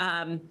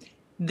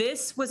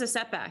 This was a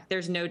setback.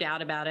 There's no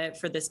doubt about it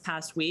for this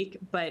past week,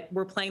 but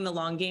we're playing the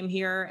long game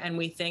here. And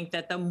we think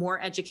that the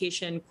more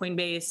education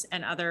Coinbase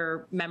and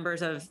other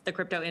members of the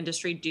crypto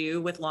industry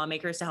do with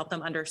lawmakers to help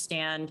them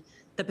understand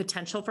the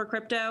potential for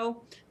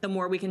crypto, the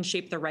more we can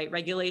shape the right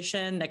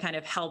regulation that kind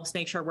of helps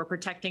make sure we're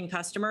protecting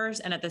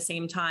customers and at the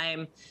same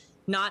time,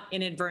 not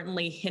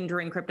inadvertently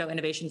hindering crypto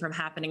innovation from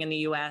happening in the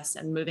US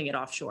and moving it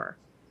offshore.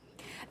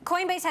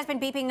 Coinbase has been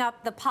beefing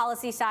up the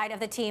policy side of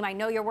the team. I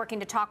know you're working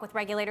to talk with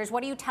regulators.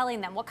 What are you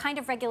telling them? What kind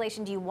of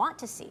regulation do you want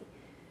to see?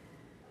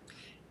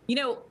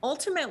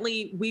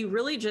 Ultimately, we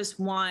really just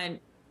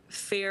want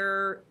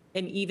fair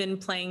and even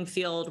playing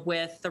field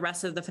with the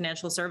rest of the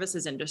financial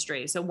services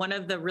industry. So one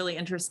of the really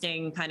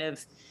interesting kind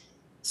of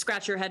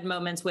scratch your head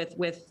moments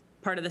with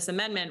part of this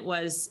amendment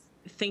was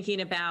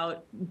thinking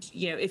about,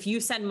 if you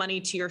send money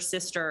to your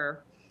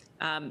sister,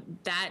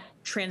 that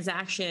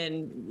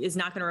transaction is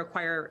not going to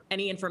require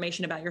any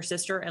information about your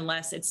sister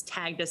unless it's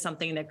tagged as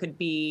something that could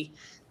be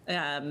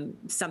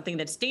something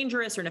that's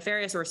dangerous or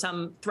nefarious or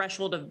some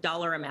threshold of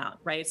dollar amount,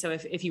 right? So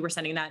if you were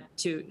sending that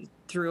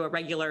through a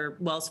regular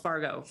Wells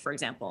Fargo, for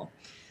example.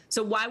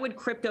 So why would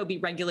crypto be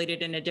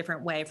regulated in a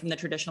different way from the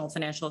traditional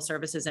financial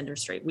services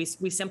industry?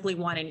 We simply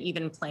want an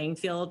even playing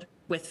field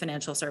with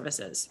financial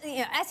services.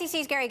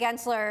 SEC's Gary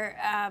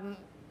Gensler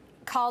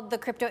called the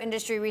crypto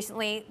industry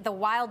recently the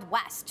Wild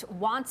West,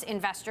 wants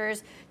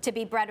investors to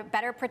be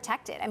better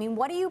protected. I mean,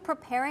 what are you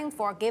preparing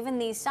for, given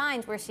these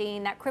signs we're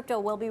seeing that crypto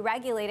will be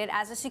regulated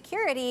as a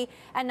security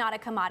and not a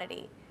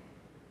commodity?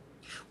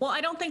 Well,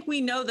 I don't think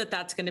we know that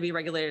that's going to be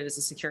regulated as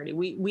a security.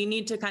 We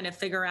need to kind of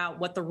figure out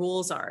what the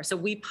rules are. So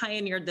we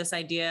pioneered this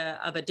idea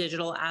of a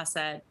digital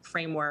asset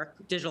framework,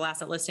 digital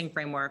asset listing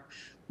framework,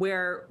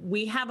 where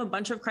we have a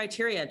bunch of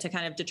criteria to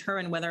kind of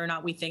determine whether or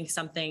not we think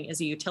something is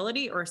a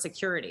utility or a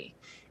security.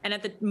 And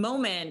at the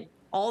moment,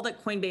 all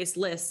that Coinbase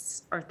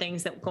lists are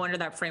things that go under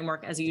that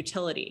framework as a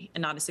utility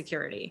and not a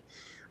security.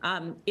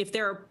 If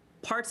there are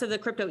parts of the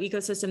crypto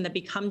ecosystem that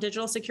become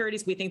digital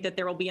securities, we think that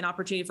there will be an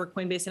opportunity for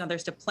Coinbase and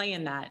others to play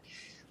in that.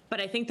 But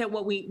I think that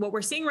what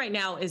we're seeing right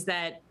now is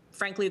that,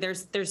 frankly,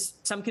 there's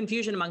some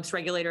confusion amongst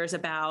regulators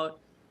about,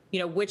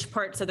 which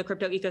parts of the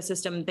crypto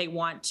ecosystem they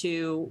want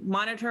to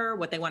monitor,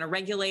 what they want to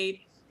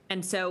regulate.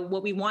 And so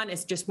what we want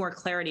is just more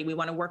clarity. We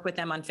want to work with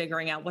them on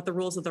figuring out what the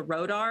rules of the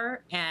road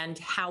are and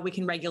how we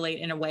can regulate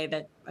in a way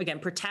that, again,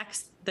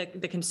 protects the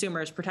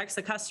consumers, protects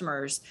the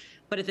customers,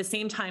 but at the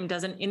same time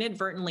doesn't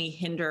inadvertently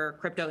hinder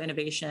crypto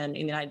innovation in the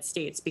United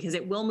States, because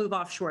it will move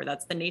offshore.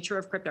 That's the nature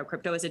of crypto.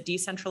 Crypto is a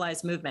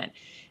decentralized movement.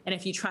 And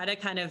if you try to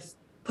kind of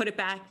put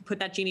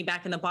that genie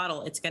back in the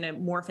bottle, it's going to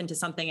morph into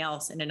something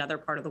else in another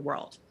part of the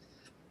world.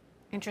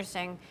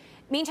 Interesting.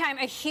 Meantime,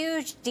 a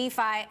huge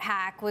DeFi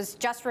hack was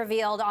just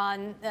revealed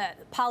on the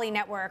Poly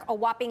network, a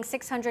whopping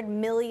 $600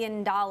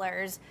 million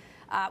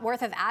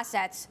worth of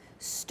assets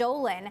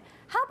stolen.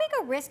 How big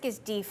a risk is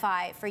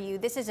DeFi for you?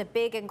 This is a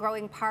big and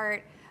growing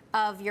part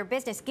of your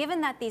business, given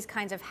that these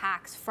kinds of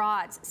hacks,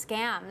 frauds,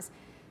 scams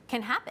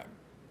can happen.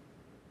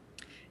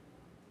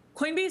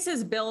 Coinbase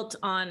is built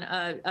on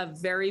a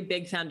very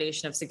big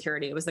foundation of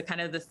security. It was the kind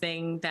of the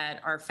thing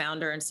that our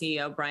founder and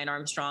CEO, Brian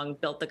Armstrong,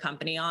 built the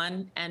company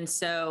on. And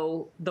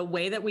so the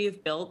way that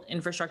we've built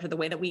infrastructure, the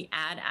way that we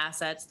add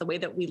assets, the way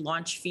that we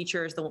launch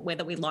features, the way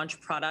that we launch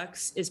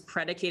products is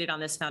predicated on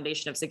this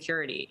foundation of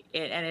security.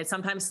 And it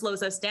sometimes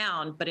slows us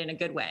down, but in a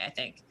good way, I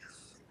think.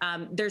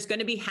 There's going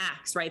to be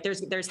hacks, right?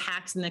 There's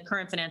hacks in the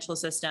current financial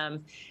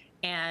system.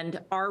 And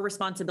our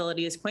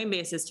responsibility as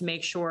Coinbase is to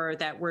make sure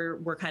that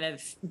we're kind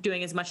of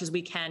doing as much as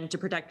we can to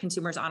protect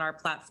consumers on our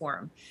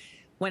platform.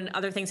 When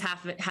other things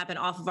happen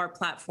off of our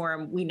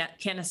platform, we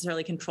can't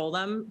necessarily control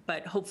them,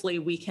 but hopefully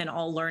we can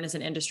all learn as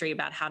an industry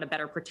about how to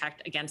better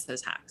protect against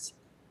those hacks.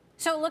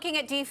 So looking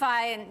at DeFi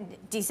and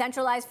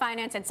decentralized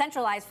finance and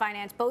centralized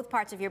finance, both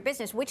parts of your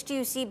business, which do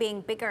you see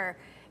being bigger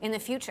in the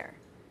future?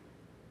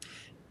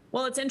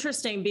 Well, it's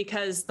interesting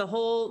because the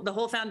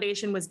whole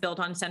foundation was built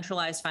on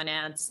centralized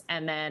finance,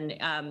 and then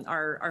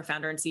our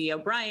founder and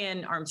CEO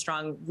Brian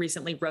Armstrong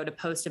recently wrote a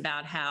post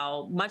about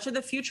how much of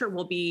the future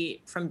will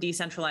be from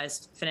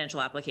decentralized financial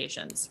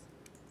applications.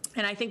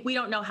 And I think we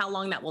don't know how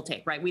long that will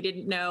take, right? We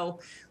didn't know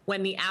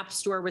when the App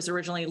Store was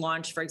originally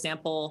launched, for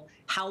example,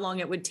 how long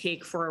it would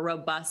take for a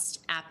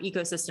robust app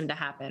ecosystem to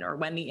happen, or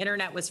when the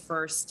internet was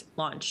first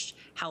launched,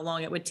 how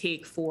long it would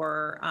take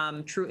for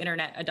true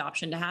internet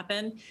adoption to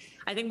happen.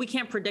 I think we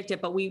can't predict it,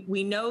 but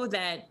we know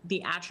that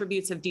the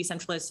attributes of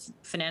decentralized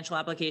financial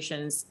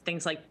applications,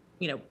 things like,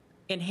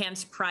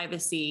 enhanced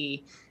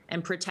privacy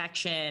and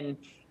protection,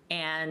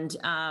 and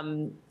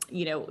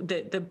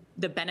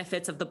the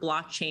benefits of the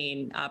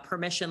blockchain,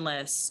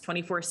 permissionless,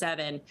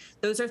 24/7.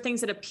 Those are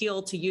things that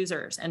appeal to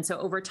users, and so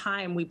over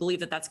time, we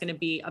believe that that's going to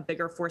be a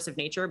bigger force of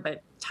nature.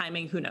 But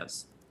timing, who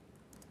knows?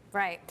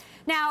 Right.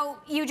 Now,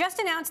 you just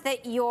announced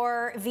that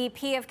your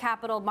VP of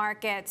Capital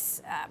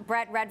Markets,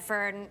 Brett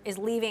Redfern, is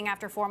leaving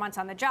after 4 months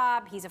on the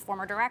job. He's a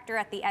former director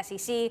at the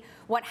SEC.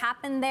 What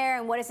happened there,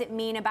 and what does it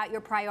mean about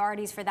your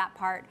priorities for that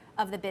part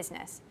of the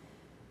business?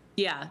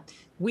 Yeah,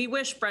 we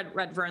wish Brett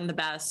Redfern the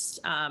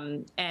best.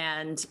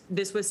 And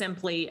this was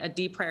simply a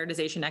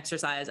deprioritization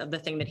exercise of the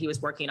thing that he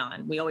was working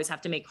on. We always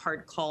have to make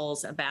hard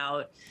calls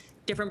about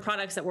different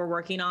products that we're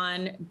working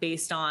on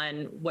based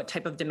on what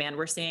type of demand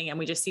we're seeing. And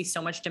we just see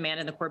so much demand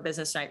in the core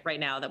business right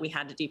now that we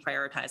had to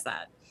deprioritize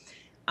that.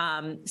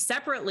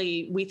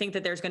 Separately, we think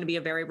that there's going to be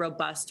a very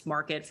robust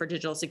market for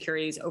digital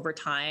securities over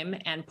time.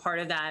 And part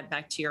of that,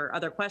 back to your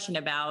other question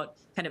about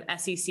kind of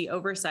SEC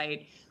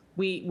oversight,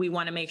 we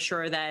want to make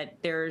sure that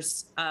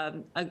there's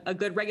a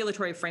good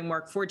regulatory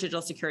framework for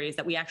digital securities,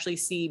 that we actually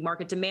see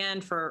market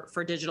demand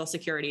for digital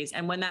securities.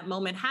 And when that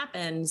moment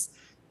happens,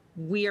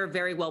 we are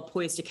very well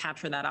poised to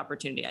capture that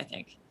opportunity, I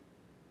think.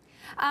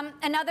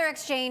 Another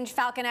exchange,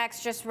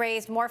 FalconX, just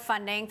raised more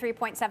funding,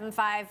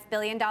 $3.75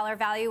 billion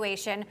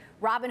valuation.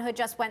 Robinhood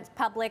just went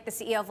public. The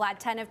CEO,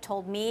 Vlad Tenev,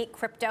 told me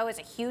crypto is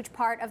a huge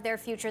part of their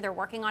future. They're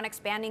working on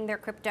expanding their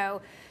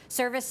crypto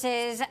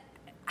services.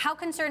 How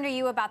concerned are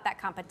you about that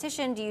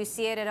competition? Do you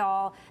see it at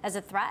all as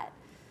a threat?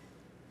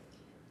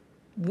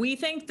 We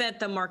think that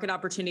the market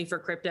opportunity for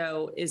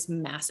crypto is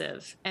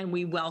massive, and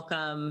we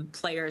welcome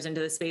players into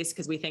the space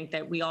because we think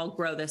that we all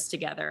grow this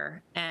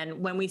together.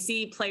 And when we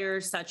see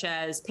players such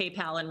as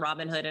PayPal and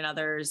Robinhood and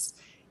others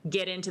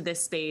get into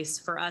this space,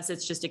 for us,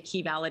 it's just a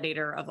key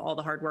validator of all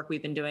the hard work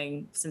we've been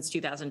doing since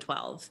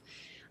 2012.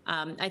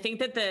 I think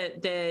that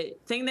the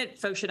thing that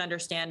folks should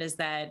understand is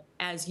that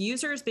as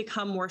users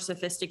become more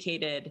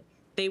sophisticated,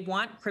 they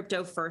want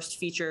crypto first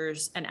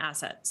features and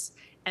assets.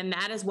 And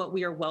that is what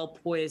we are well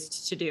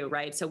poised to do,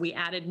 right? So we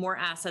added more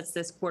assets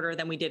this quarter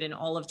than we did in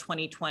all of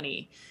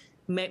 2020.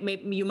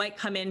 You might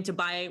come in to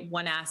buy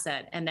one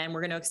asset, and then we're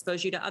going to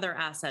expose you to other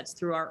assets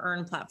through our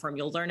Earn platform.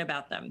 You'll learn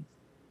about them.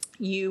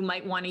 You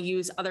might want to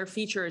use other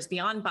features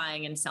beyond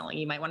buying and selling.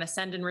 You might want to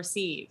send and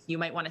receive. You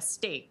might want to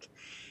stake.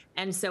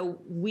 And so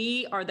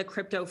we are the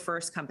crypto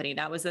first company.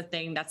 That was the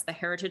thing. That's the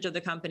heritage of the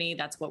company.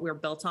 That's what we're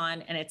built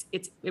on. And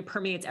it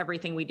permeates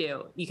everything we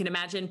do. You can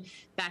imagine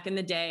back in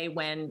the day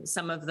when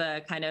some of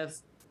the kind of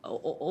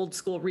old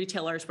school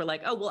retailers were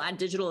like, oh, we'll add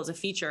digital as a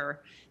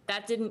feature.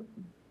 That didn't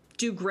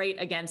do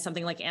great against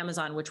something like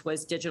Amazon, which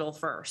was digital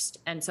first.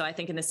 And so I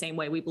think in the same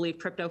way, we believe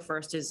crypto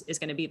first is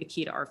going to be the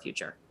key to our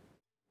future.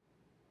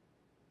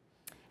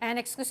 An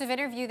exclusive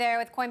interview there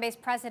with Coinbase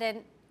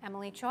President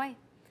Emily Choi.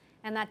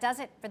 And that does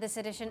it for this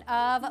edition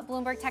of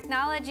Bloomberg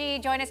Technology.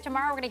 Join us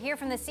tomorrow. We're going to hear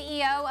from the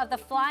CEO of the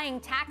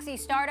flying taxi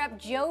startup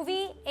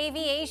Joby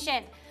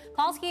Aviation.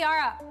 Paul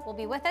Sciarra will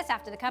be with us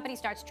after the company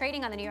starts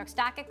trading on the New York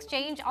Stock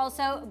Exchange.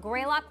 Also,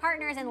 Greylock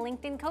Partners and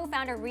LinkedIn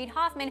co-founder Reid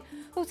Hoffman,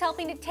 who's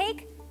helping to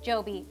take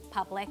Joby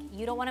public.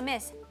 You don't want to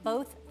miss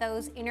both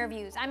those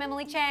interviews. I'm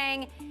Emily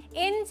Chang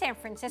in San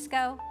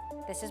Francisco.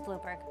 This is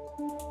Bloomberg.